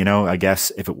fine. You know, I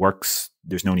guess if it works,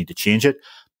 there's no need to change it.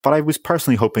 But I was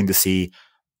personally hoping to see,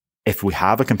 if we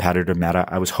have a competitor Meta,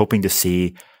 I was hoping to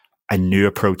see a new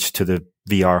approach to the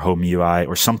VR Home UI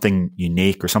or something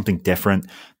unique or something different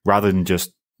rather than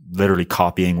just literally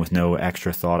copying with no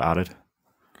extra thought added.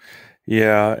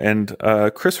 Yeah, and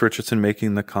Chris Richardson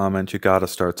making the comment, you got to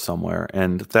start somewhere.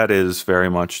 And that is very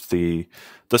much the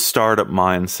startup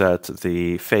mindset,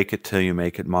 the fake it till you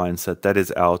make it mindset that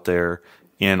is out there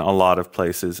in a lot of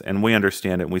places. And we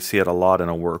understand it, and we see it a lot in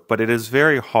our work. But it is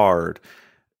very hard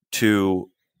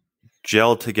to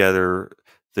gel together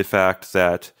the fact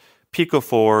that Pico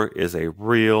 4 is a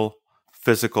real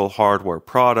physical hardware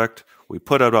product. We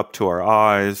put it up to our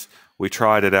eyes. We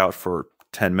tried it out for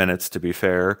 10 minutes, to be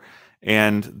fair.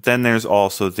 And then there's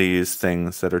also these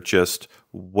things that are just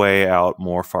way out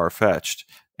more far-fetched.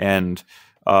 And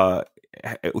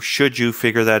should you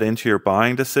figure that into your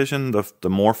buying decision, the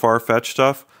more far-fetched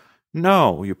stuff?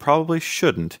 No, you probably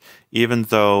shouldn't, even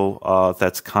though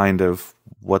that's kind of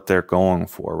what they're going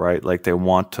for, right? Like they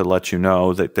want to let you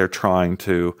know that they're trying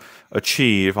to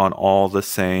achieve on all the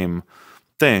same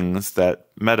things that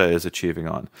Meta is achieving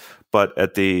on. But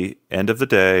at the end of the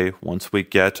day, once we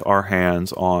get our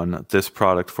hands on this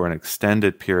product for an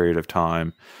extended period of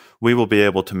time, we will be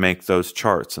able to make those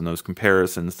charts and those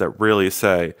comparisons that really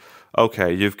say,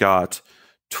 okay, you've got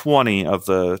 20 of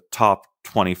the top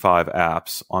 25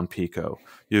 apps on Pico.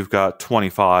 You've got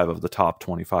 25 of the top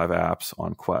 25 apps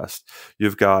on Quest.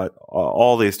 You've got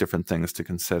all these different things to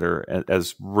consider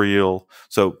as real.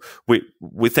 So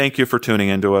we thank you for tuning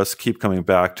into us. Keep coming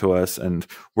back to us, and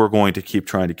we're going to keep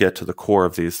trying to get to the core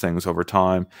of these things over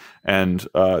time and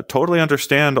totally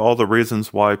understand all the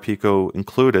reasons why Pico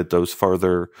included those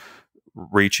further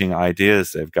reaching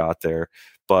ideas they've got there.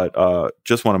 But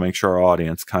just want to make sure our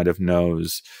audience kind of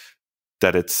knows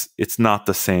that it's not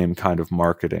the same kind of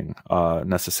marketing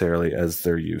necessarily as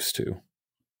they're used to.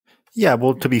 Yeah,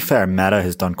 well, to be fair, Meta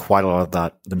has done quite a lot of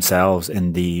that themselves.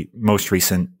 In the most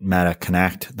recent Meta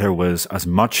Connect, there was as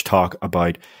much talk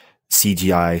about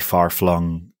CGI,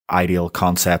 far-flung, ideal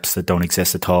concepts that don't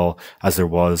exist at all as there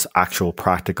was actual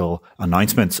practical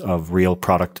announcements of real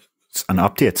products and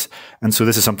updates. And so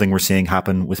this is something we're seeing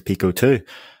happen with Pico too.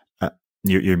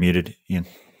 You're muted, Ian.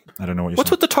 I don't know what you're saying.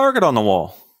 What's with the target on the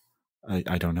wall?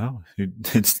 I don't know.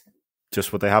 It's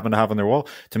just what they happen to have on their wall.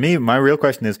 To me, my real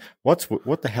question is, what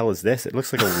the hell is this? It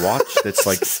looks like a watch that's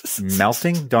like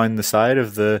melting down the side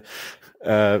of the.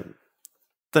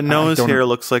 The nose here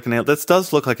looks like an. This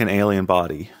does look like an alien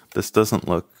body. This doesn't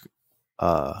look.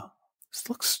 This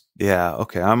looks. Yeah.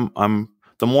 Okay. I'm.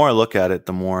 The more I look at it,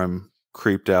 the more I'm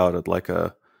creeped out at like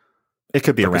a. It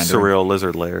could be like a surreal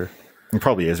lizard lair. It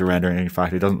probably is a rendering. In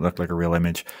fact, it doesn't look like a real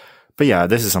image. But yeah,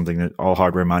 this is something that all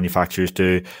hardware manufacturers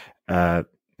do.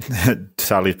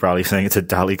 Sally's probably saying it's a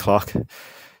Dali clock.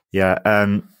 Yeah.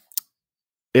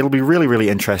 It'll be really, really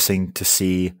interesting to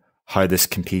see how this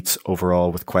competes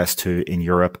overall with Quest 2 in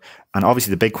Europe. And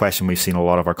obviously the big question we've seen a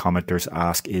lot of our commenters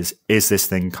ask is this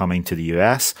thing coming to the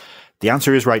US? The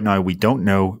answer is right now, we don't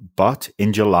know. But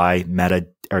in July,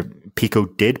 Pico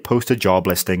did post a job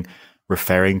listing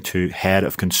referring to head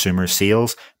of consumer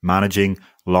sales,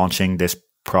 launching this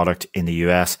product in the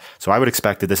US. So I would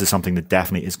expect that this is something that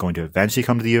definitely is going to eventually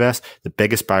come to the US. The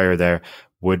biggest barrier there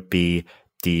would be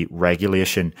the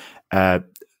regulation.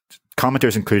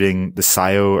 Commenters, including the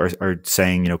SIO, are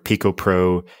saying, Pico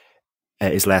Pro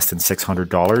is less than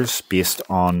 $600 based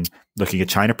on looking at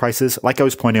China prices. Like I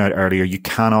was pointing out earlier, you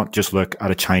cannot just look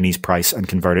at a Chinese price and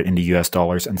convert it into US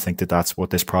dollars and think that that's what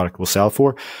this product will sell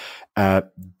for.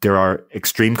 There are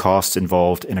extreme costs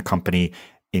involved in a company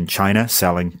in China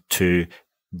selling to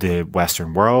the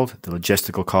Western world, the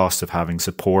logistical costs of having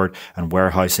support and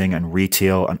warehousing and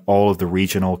retail and all of the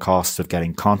regional costs of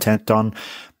getting content done.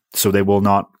 So they will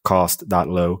not cost that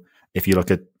low. If you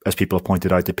look at, as people have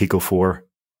pointed out, the Pico 4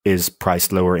 is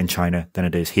priced lower in China than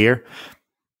it is here.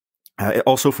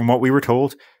 Also, from what we were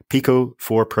told, Pico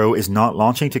 4 Pro is not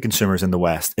launching to consumers in the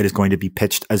West. It is going to be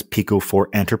pitched as Pico 4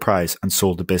 Enterprise and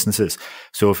sold to businesses.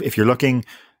 So if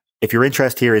your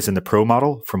interest here is in the Pro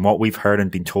model, from what we've heard and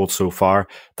been told so far,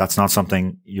 that's not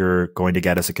something you're going to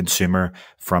get as a consumer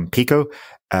from Pico,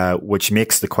 which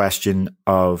makes the question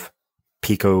of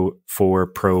Pico 4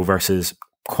 Pro versus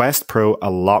Quest Pro a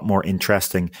lot more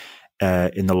interesting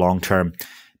in the long term.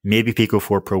 Maybe Pico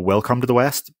 4 Pro will come to the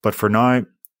West, but for now,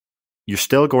 you're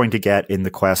still going to get in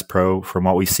the Quest Pro, from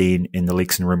what we've seen in the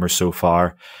leaks and rumors so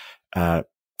far,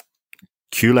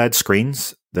 QLED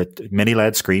screens, mini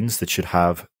LED screens that should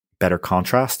have better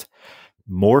contrast,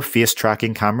 more face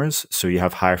tracking cameras, so you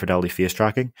have higher fidelity face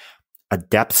tracking, a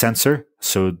depth sensor,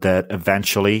 so that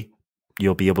eventually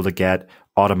you'll be able to get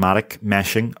automatic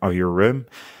meshing of your room,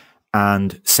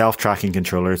 and self-tracking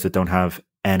controllers that don't have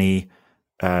any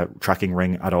tracking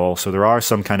ring at all. So there are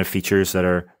some kind of features that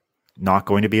are not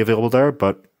going to be available there,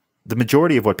 but the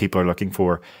majority of what people are looking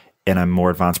for in a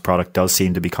more advanced product does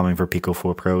seem to be coming for Pico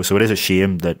 4 Pro. So it is a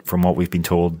shame that, from what we've been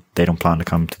told, they don't plan to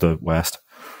come to the West.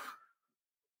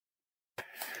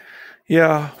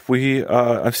 Yeah,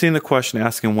 I've seen the question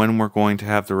asking when we're going to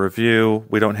have the review.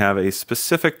 We don't have a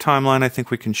specific timeline I think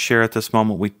we can share at this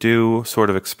moment. We do sort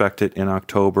of expect it in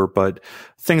October, but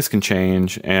things can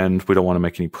change, and we don't want to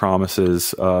make any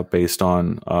promises based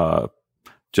on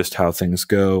just how things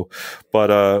go. But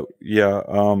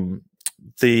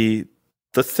the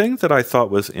thing that I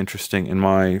thought was interesting in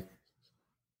my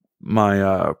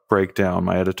breakdown,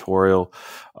 my editorial,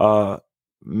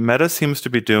 Meta seems to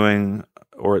be doing,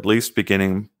 or at least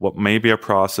beginning, what may be a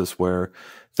process where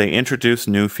they introduce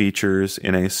new features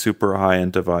in a super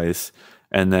high-end device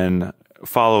and then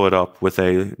follow it up with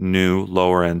a new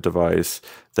lower-end device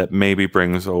that maybe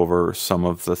brings over some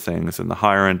of the things in the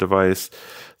higher-end device.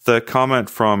 The comment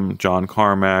from John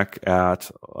Carmack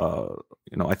at,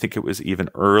 I think it was even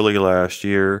early last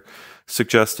year,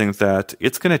 suggesting that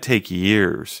it's going to take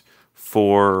years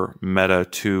for Meta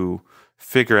to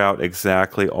figure out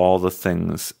exactly all the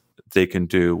things they can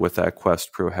do with that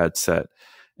Quest Pro headset.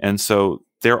 And so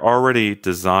they're already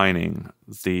designing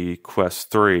the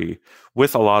Quest 3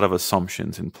 with a lot of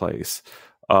assumptions in place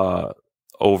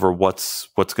over what's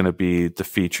going to be the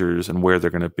features and where they're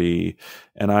going to be.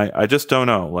 And I just don't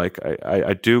know. Like,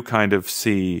 I do kind of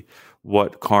see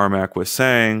what Carmack was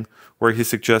saying, where he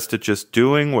suggested just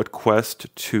doing what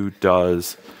Quest 2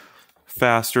 does,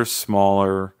 faster,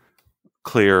 smaller,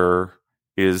 clearer,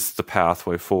 is the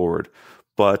pathway forward.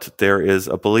 But there is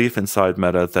a belief inside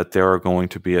Meta that there are going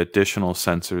to be additional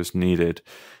sensors needed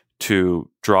to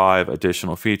drive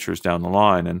additional features down the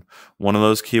line. And one of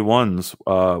those key ones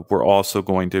we're also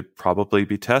going to probably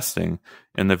be testing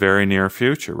in the very near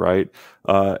future, right?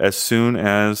 As soon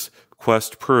as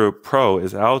Quest Pro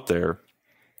is out there,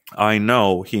 I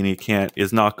know Heaney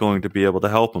is not going to be able to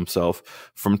help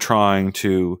himself from trying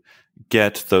to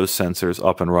get those sensors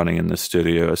up and running in the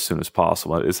studio as soon as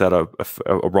possible. Is that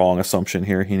a wrong assumption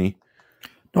here, Heaney?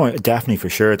 No, definitely, for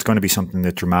sure. It's going to be something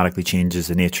that dramatically changes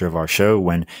the nature of our show,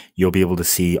 when you'll be able to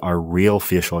see our real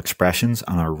facial expressions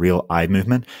and our real eye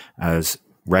movement. As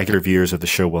regular viewers of the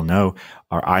show will know,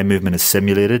 our eye movement is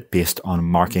simulated based on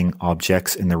marking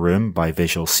objects in the room by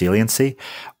visual saliency.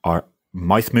 Our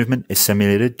mouth movement is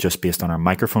simulated just based on our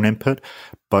microphone input.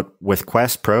 But with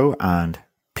Quest Pro and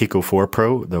Pico 4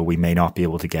 Pro, though we may not be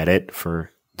able to get it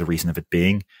for the reason of it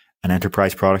being an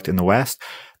enterprise product in the West,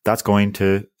 that's going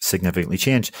to significantly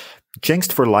change.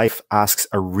 Jinxed for Life asks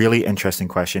a really interesting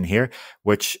question here,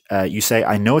 which you say,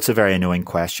 I know it's a very annoying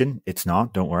question. It's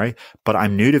not, don't worry. But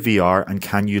I'm new to VR, and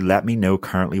can you let me know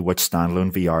currently which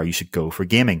standalone VR you should go for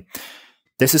gaming?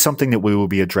 This is something that we will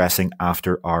be addressing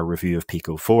after our review of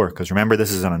Pico 4, because remember,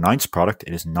 this is an announced product.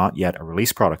 It is not yet a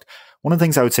release product. One of the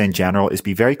things I would say in general is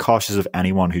be very cautious of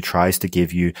anyone who tries to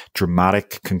give you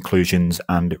dramatic conclusions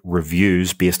and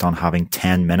reviews based on having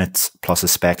 10 minutes plus a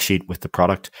spec sheet with the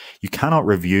product. You cannot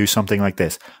review something like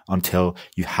this until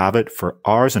you have it for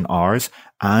hours and hours,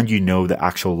 and you know the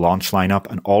actual launch lineup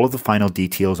and all of the final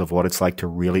details of what it's like to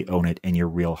really own it in your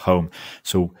real home.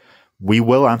 So we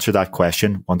will answer that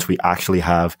question once we actually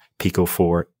have Pico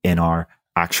 4 in our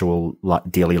actual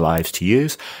daily lives to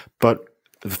use. But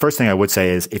the first thing I would say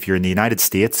is, if you're in the United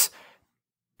States,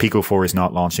 Pico 4 is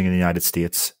not launching in the United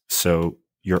States. So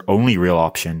your only real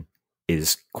option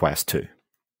is Quest 2.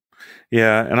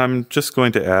 Yeah, and I'm just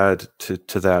going to add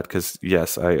to that, because,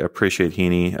 yes, I appreciate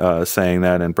Heaney saying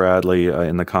that, and Bradley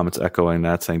in the comments echoing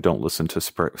that, saying don't listen to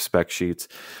spec sheets.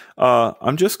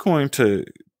 I'm just going to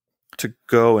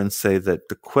go and say that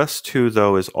the Quest 2,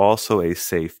 though, is also a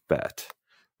safe bet.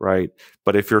 Right.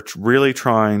 But if you're really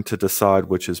trying to decide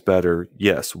which is better,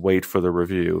 yes, wait for the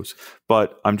reviews.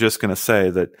 But I'm just going to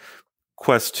say that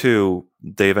Quest 2,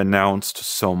 they've announced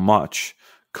so much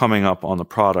coming up on the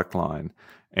product line,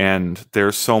 and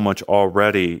there's so much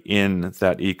already in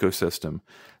that ecosystem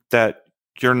that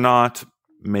you're not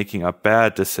making a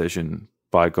bad decision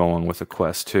by going with a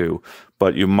Quest 2,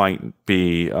 but you might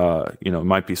be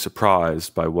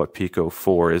surprised by what Pico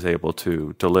 4 is able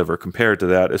to deliver compared to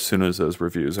that as soon as those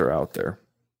reviews are out there.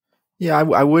 Yeah,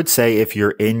 I would say if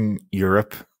you're in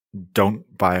Europe,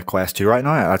 don't buy a Quest 2 right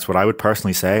now. That's what I would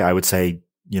personally say. I would say,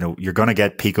 you're going to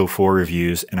get Pico 4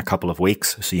 reviews in a couple of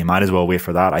weeks, so you might as well wait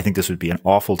for that. I think this would be an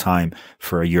awful time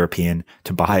for a European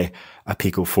to buy a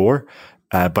Pico 4.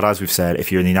 But as we've said, if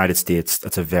you're in the United States,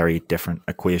 that's a very different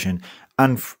equation.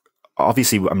 And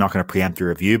obviously, I'm not going to preempt the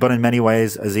review, but in many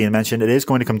ways, as Ian mentioned, it is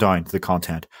going to come down to the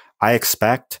content. I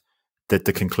expect that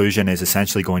the conclusion is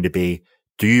essentially going to be,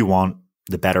 do you want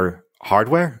the better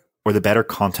hardware or the better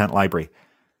content library?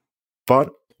 But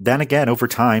then again, over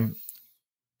time,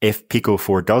 if Pico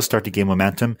 4 does start to gain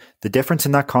momentum, the difference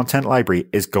in that content library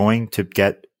is going to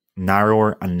get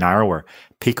narrower and narrower.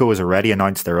 Pico has already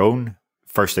announced their own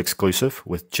first exclusive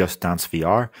with Just Dance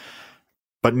VR,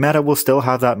 but Meta will still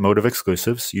have that mode of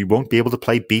exclusives. You won't be able to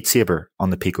play Beat Saber on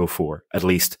the Pico 4, at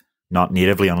least not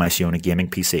natively unless you own a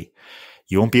gaming PC.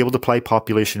 You won't be able to play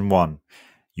Population 1.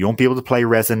 You won't be able to play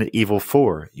Resident Evil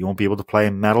 4. You won't be able to play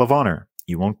Medal of Honor.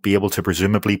 You won't be able to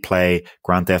presumably play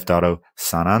Grand Theft Auto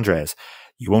San Andreas.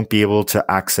 You won't be able to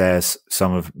access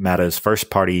some of Meta's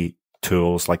first-party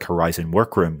tools like Horizon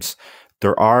Workrooms.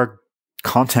 There are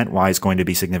content-wise going to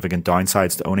be significant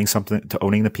downsides to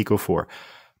owning the Pico 4.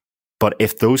 But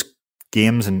if those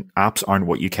games and apps aren't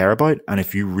what you care about, and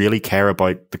if you really care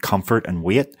about the comfort and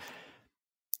weight,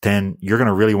 then you're going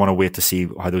to really want to wait to see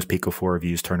how those Pico 4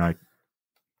 reviews turn out.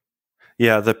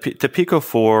 Yeah, the Pico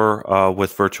 4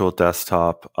 with Virtual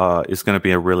Desktop is going to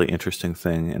be a really interesting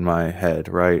thing in my head,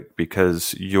 right?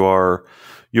 Because you're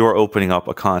opening up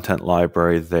a content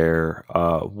library there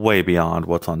way beyond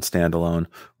what's on standalone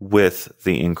with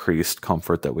the increased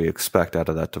comfort that we expect out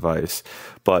of that device.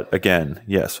 But again,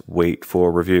 yes, wait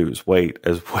for reviews. Wait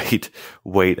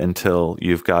until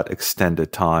you've got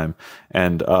extended time.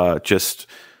 And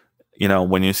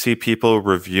when you see people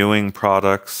reviewing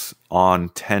products on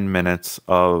 10 minutes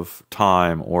of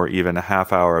time or even a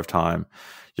half hour of time,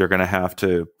 you're going to have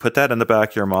to put that in the back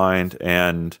of your mind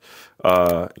and,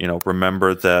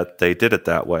 remember that they did it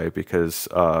that way because,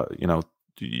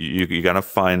 you're going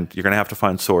to have to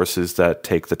find sources that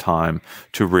take the time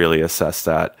to really assess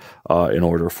that, in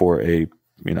order for to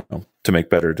make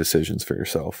better decisions for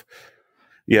yourself.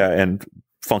 Yeah. And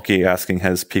Funky asking,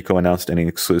 has Pico announced any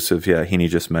exclusive? Yeah, Heaney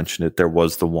just mentioned it. There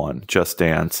was the one. Just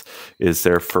Dance is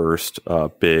their first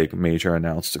big major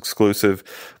announced exclusive,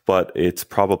 but it's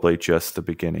probably just the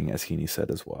beginning, as Heaney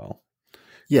said as well.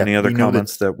 Yeah. Any other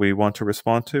comments that we want to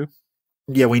respond to?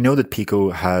 Yeah, we know that Pico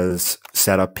has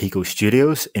set up Pico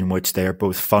Studios, in which they are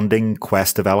both funding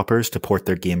Quest developers to port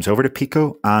their games over to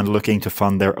Pico and looking to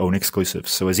fund their own exclusives.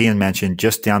 So as Ian mentioned,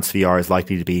 Just Dance VR is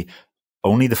likely to be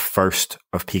only the first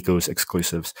of Pico's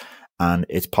exclusives. And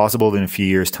it's possible that in a few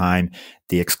years' time,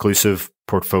 the exclusive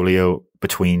portfolio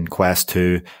between Quest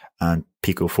 2 and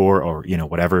Pico 4 or,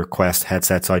 whatever Quest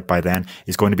headsets out by then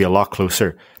is going to be a lot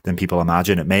closer than people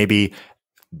imagine. It may be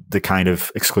the kind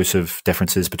of exclusive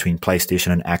differences between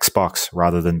PlayStation and Xbox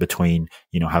rather than between,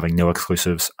 having no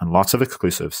exclusives and lots of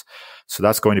exclusives. So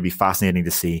that's going to be fascinating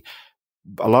to see.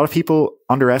 A lot of people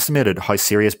underestimated how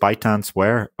serious ByteDance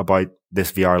were about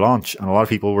this VR launch. And a lot of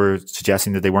people were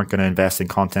suggesting that they weren't going to invest in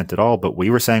content at all. But we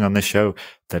were saying on this show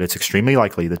that it's extremely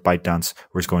likely that ByteDance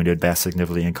was going to invest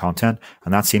significantly in content.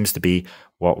 And that seems to be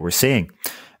what we're seeing.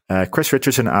 Chris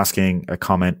Richardson asking a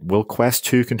comment, will Quest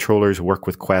 2 controllers work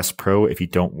with Quest Pro if you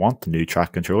don't want the new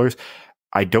track controllers?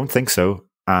 I don't think so.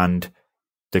 And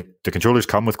the controllers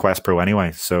come with Quest Pro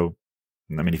anyway. So,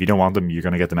 if you don't want them, you're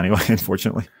going to get them anyway,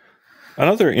 unfortunately.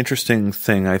 Another interesting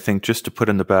thing, I think, just to put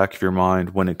in the back of your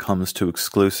mind when it comes to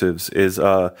exclusives is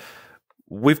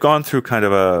we've gone through kind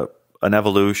of an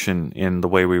evolution in the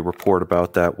way we report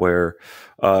about that, where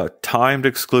timed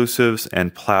exclusives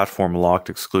and platform-locked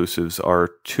exclusives are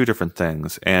two different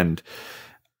things. And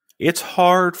it's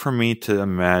hard for me to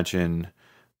imagine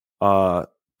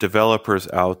developers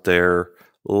out there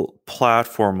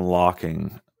platform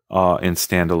locking in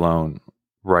standalone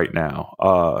right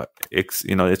now.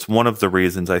 It's one of the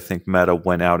reasons I think Meta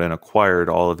went out and acquired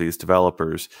all of these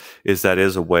developers is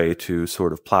a way to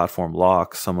sort of platform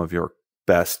lock some of your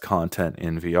best content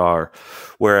in VR.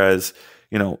 Whereas,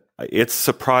 it's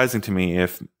surprising to me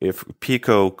if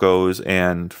Pico goes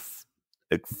and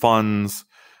funds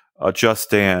Just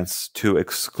Dance to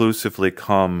exclusively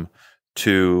come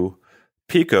to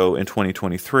Pico in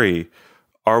 2023.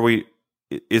 Are we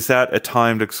is that a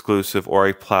timed exclusive or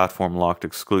a platform locked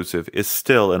exclusive is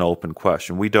still an open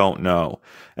question. We don't know.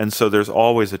 And so there's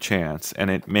always a chance, and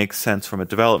it makes sense from a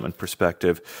development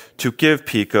perspective to give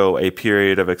Pico a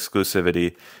period of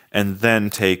exclusivity and then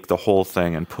take the whole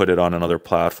thing and put it on another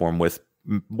platform with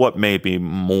what may be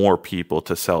more people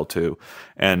to sell to.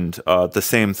 And the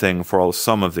same thing for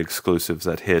some of the exclusives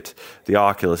that hit the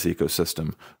Oculus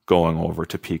ecosystem going over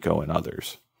to Pico and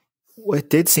others. Well, it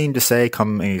did seem to say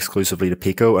coming exclusively to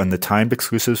Pico, and the timed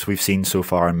exclusives we've seen so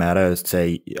far in Meta,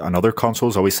 say on other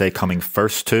consoles, always say coming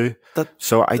first to.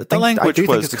 So I think the language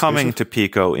was coming to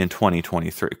Pico in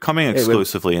 2023, coming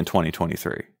exclusively in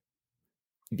 2023.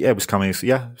 Yeah, it was coming.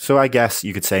 Yeah, so I guess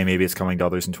you could say maybe it's coming to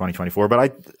others in 2024,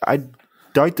 but I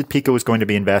doubt that Pico is going to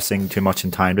be investing too much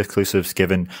in timed exclusives,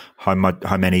 given how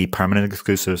many permanent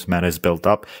exclusives Meta has built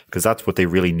up, because that's what they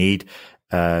really need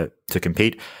to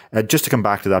compete. Just to come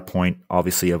back to that point,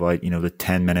 obviously, about, the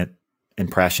 10-minute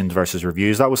impressions versus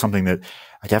reviews, that was something that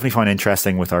I definitely found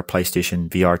interesting with our PlayStation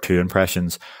VR2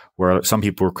 impressions, where some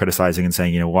people were criticizing and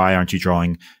saying, why aren't you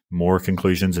drawing more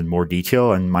conclusions and more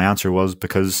detail? And my answer was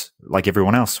because, like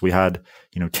everyone else, we had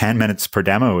 10 minutes per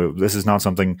demo. This is not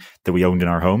something that we owned in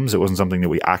our homes. It wasn't something that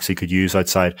we actually could use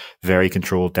outside very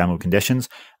controlled demo conditions.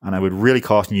 And I would really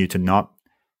caution you to not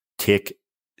take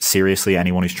seriously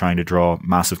anyone who's trying to draw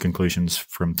massive conclusions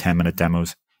from 10-minute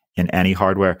demos in any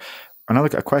hardware.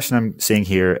 A question I'm seeing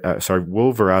here,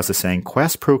 Wolveraz is saying,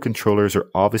 Quest Pro controllers are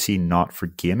obviously not for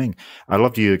gaming. I'd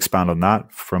love you to expand on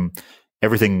that. From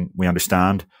everything we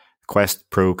understand, Quest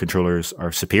Pro controllers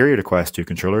are superior to Quest 2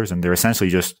 controllers, and they're essentially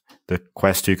just the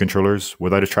Quest 2 controllers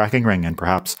without a tracking ring and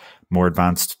perhaps more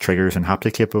advanced triggers and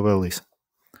haptic capabilities.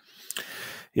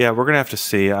 Yeah, we're going to have to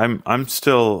see. I'm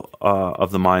still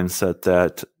of the mindset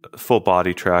that full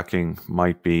body tracking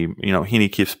might be,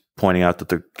 Heaney keeps pointing out that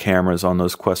the cameras on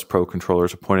those Quest Pro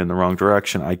controllers are pointing in the wrong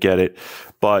direction. I get it.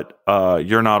 But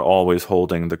you're not always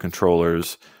holding the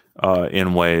controllers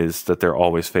in ways that they're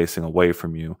always facing away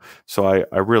from you. So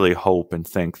I really hope and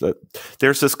think that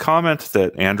there's this comment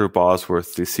that Andrew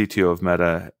Bosworth, the CTO of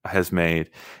Meta, has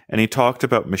made, and he talked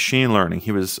about machine learning.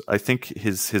 I think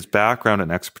his background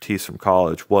and expertise from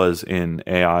college was in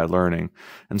AI learning.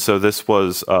 And so this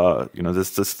was,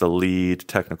 this the lead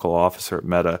technical officer at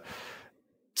Meta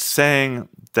saying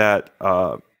that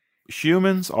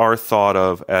humans are thought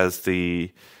of as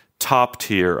the top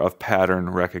tier of pattern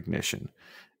recognition.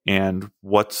 And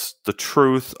what's the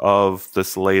truth of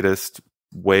this latest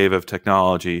wave of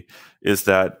technology is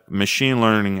that machine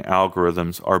learning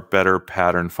algorithms are better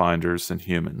pattern finders than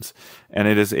humans. And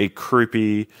it is a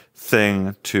creepy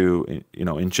thing to,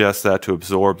 ingest that, to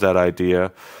absorb that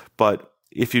idea. But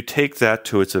if you take that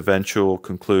to its eventual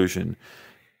conclusion,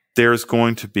 there's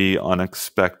going to be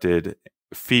unexpected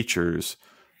features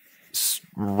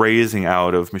raising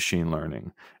out of machine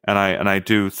learning. And I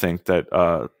do think that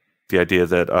the idea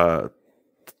that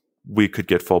we could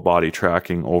get full body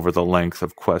tracking over the length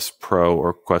of Quest Pro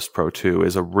or Quest Pro 2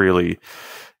 is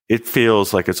it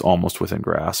feels like it's almost within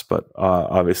grasp, but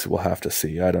obviously we'll have to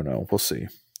see. I don't know. We'll see.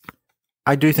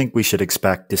 I do think we should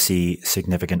expect to see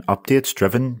significant updates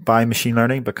driven by machine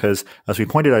learning because, as we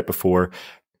pointed out before,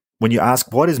 when you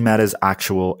ask what is Meta's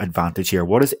actual advantage here,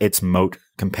 what is its moat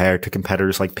compared to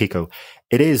competitors like Pico,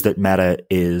 it is that Meta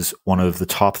is one of the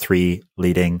top 3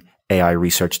 leading AI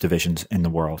research divisions in the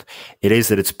world. It is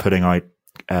that it's putting out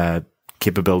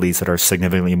capabilities that are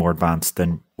significantly more advanced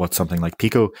than what something like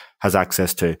Pico has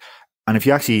access to. And if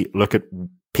you actually look at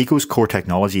Pico's core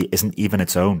technology, isn't even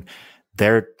its own.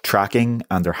 Their tracking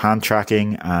and their hand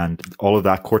tracking and all of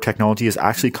that core technology is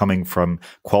actually coming from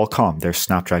Qualcomm, their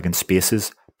Snapdragon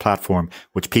Spaces platform,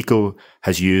 which Pico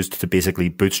has used to basically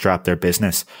bootstrap their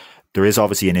business. There is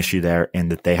obviously an issue there in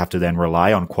that they have to then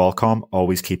rely on Qualcomm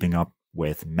always keeping up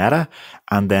with Meta,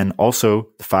 and then also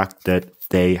the fact that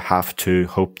they have to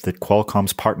hope that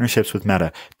Qualcomm's partnerships with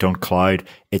Meta don't cloud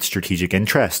its strategic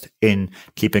interest in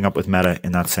keeping up with Meta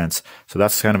in that sense. So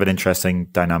that's kind of an interesting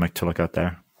dynamic to look at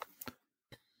there.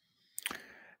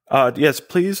 Yes,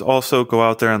 please also go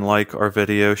out there and like our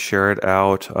video, share it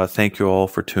out. Thank you all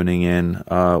for tuning in.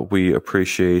 We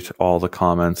appreciate all the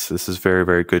comments. This is very,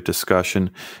 very good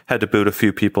discussion. Had to boot a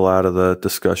few people out of the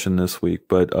discussion this week,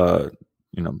 but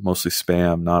mostly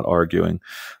spam, not arguing.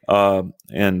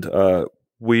 And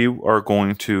we are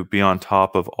going to be on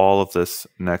top of all of this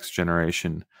next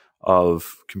generation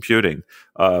of computing.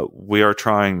 We are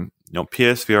trying,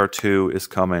 PSVR 2 is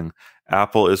coming.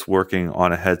 Apple is working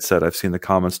on a headset. I've seen the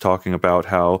comments talking about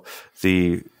how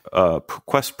the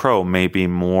Quest Pro may be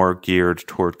more geared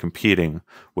toward competing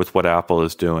with what Apple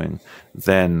is doing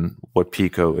than what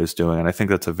Pico is doing. And I think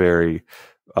that's a very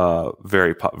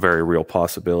very real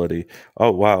possibility.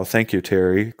 Oh, wow. Thank you,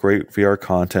 Terry. Great VR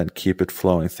content. Keep it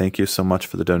flowing. Thank you so much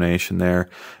for the donation there.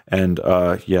 And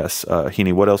yes,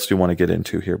 Heaney, what else do you want to get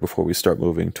into here before we start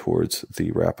moving towards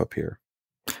the wrap up here?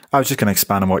 I was just going to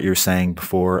expand on what you were saying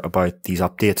before about these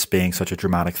updates being such a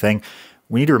dramatic thing.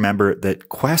 We need to remember that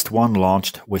Quest 1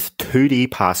 launched with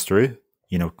 2D pass-through,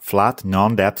 flat,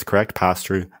 non-depth, correct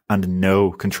pass-through, and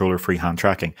no controller-free hand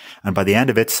tracking. And by the end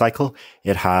of its cycle,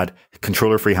 it had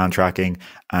controller-free hand tracking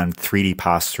and 3D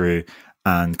pass-through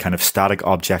and kind of static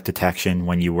object detection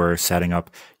when you were setting up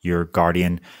your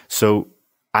Guardian. So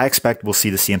I expect we'll see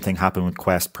the same thing happen with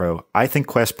Quest Pro. I think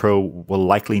Quest Pro will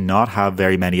likely not have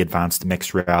very many advanced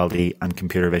mixed reality and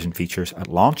computer vision features at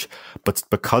launch, but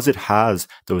because it has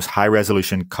those high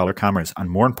resolution color cameras, and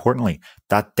more importantly,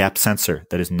 that depth sensor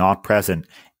that is not present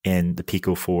in the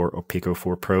Pico 4 or Pico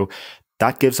 4 Pro,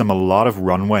 that gives them a lot of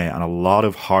runway and a lot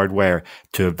of hardware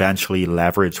to eventually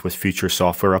leverage with future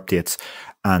software updates.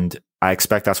 And I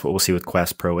expect that's what we'll see with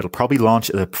Quest Pro. It'll probably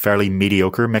launch as a fairly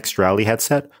mediocre mixed reality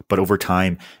headset, but over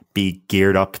time be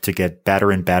geared up to get better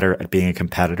and better at being a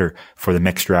competitor for the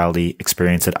mixed reality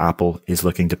experience that Apple is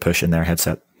looking to push in their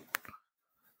headset.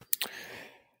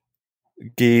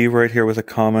 Guy, right here with a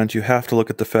comment, you have to look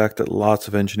at the fact that lots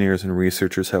of engineers and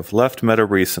researchers have left Meta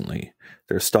recently.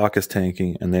 Their stock is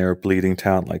tanking and they are bleeding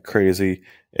talent like crazy.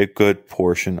 A good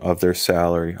portion of their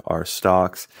salary are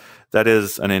stocks. That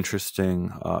is an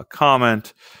interesting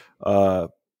comment, but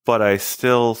I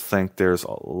still think there's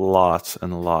lots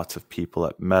and lots of people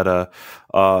at Meta.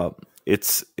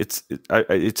 It's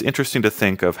interesting to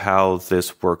think of how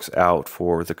this works out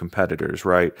for the competitors,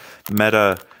 right?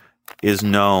 Meta is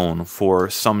known for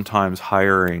sometimes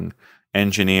hiring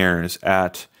engineers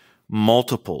at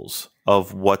multiples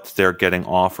of what they're getting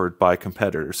offered by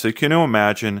competitors. So can you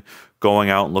imagine going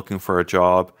out and looking for a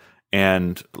job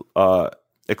and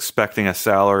expecting a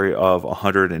salary of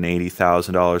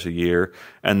 $180,000 a year,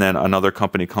 and then another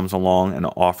company comes along and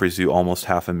offers you almost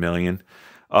 $500,000?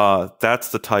 That's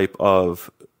the type of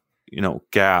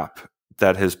gap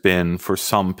that has been for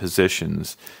some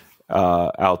positions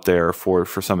out there for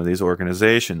some of these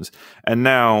organizations. And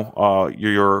now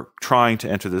you're trying to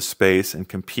enter this space and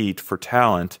compete for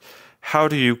talent. How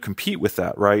do you compete with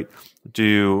that, right? Do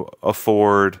you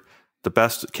afford the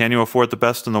best? Can you afford the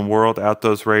best in the world at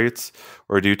those rates?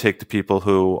 Or do you take the people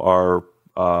who are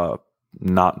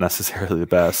not necessarily the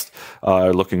best,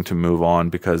 are looking to move on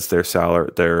because their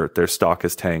stock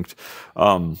is tanked?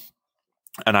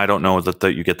 And I don't know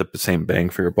that you get the same bang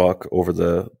for your buck over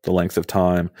the length of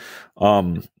time.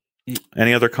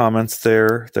 Any other comments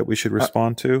there that we should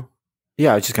respond to?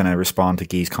 Yeah, I was just going to respond to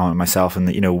Guy's comment myself. And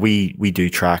we do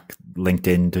track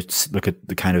LinkedIn to look at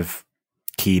the kind of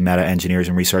key Meta engineers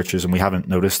and researchers, and we haven't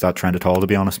noticed that trend at all, to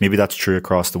be honest. Maybe that's true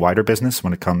across the wider business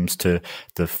when it comes to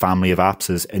the family of apps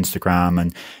as Instagram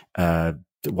and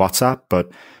WhatsApp.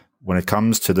 But when it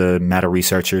comes to the Meta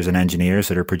researchers and engineers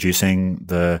that are producing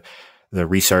the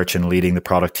research and leading the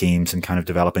product teams and kind of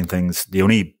developing things, the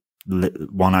only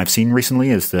one I've seen recently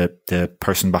is the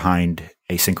person behind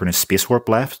Asynchronous Space Warp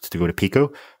left to go to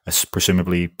Pico,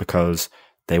 presumably because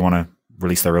they want to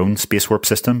release their own Space Warp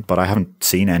system, but I haven't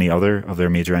seen any other of their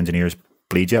major engineers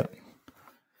bleed yet.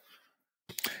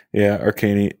 Yeah,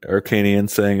 Arcanian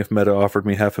saying, if Meta offered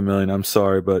me $500,000, I'm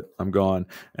sorry, but I'm gone.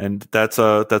 And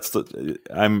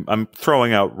I'm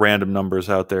throwing out random numbers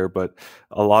out there, but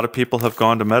a lot of people have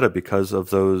gone to Meta because of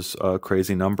those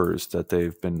crazy numbers that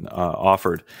they've been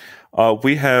offered.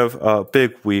 We have a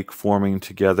big week forming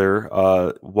together.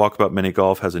 Walkabout Mini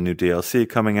Golf has a new DLC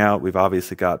coming out. We've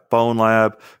obviously got Bone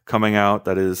Lab coming out.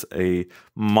 That is a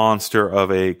monster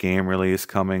of a game release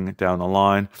coming down the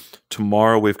line.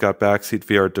 Tomorrow we've got Backseat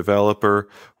VR Developer,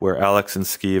 where Alex and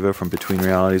Skiva from Between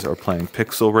Realities are playing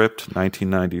Pixel Ripped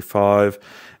 1995.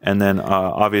 And then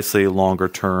obviously longer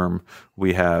term,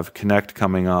 we have Kinect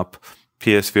coming up,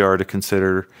 PSVR to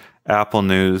consider, Apple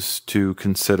News to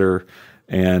consider,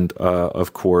 and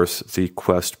of course the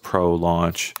Quest Pro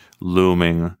launch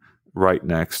looming right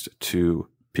next to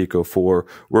Pico 4.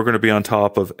 We're going to be on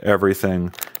top of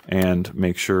everything, and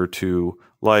make sure to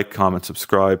like, comment,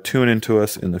 subscribe, tune into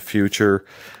us in the future.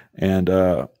 And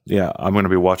I'm going to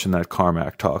be watching that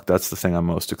Carmack talk. That's the thing I'm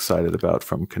most excited about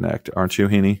from Kinect. Aren't you,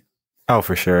 Heaney? Oh,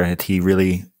 for sure. He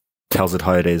really tells it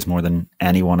how it is more than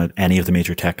anyone at any of the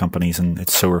major tech companies, and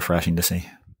it's so refreshing to see.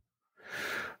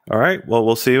 All right. Well,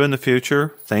 we'll see you in the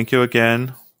future. Thank you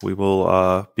again. We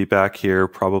will be back here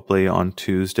probably on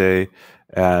Tuesday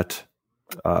at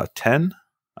 10.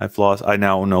 I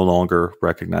now no longer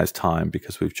recognize time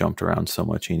because we've jumped around so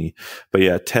much, Heaney. But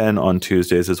yeah, 10 on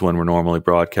Tuesdays is when we're normally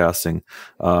broadcasting,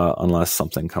 unless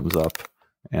something comes up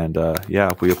And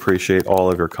we appreciate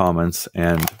all of your comments,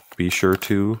 and be sure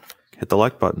to hit the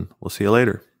like button. We'll see you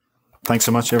later. Thanks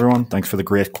so much, everyone. Thanks for the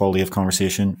great quality of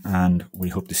conversation, and we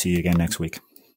hope to see you again next week.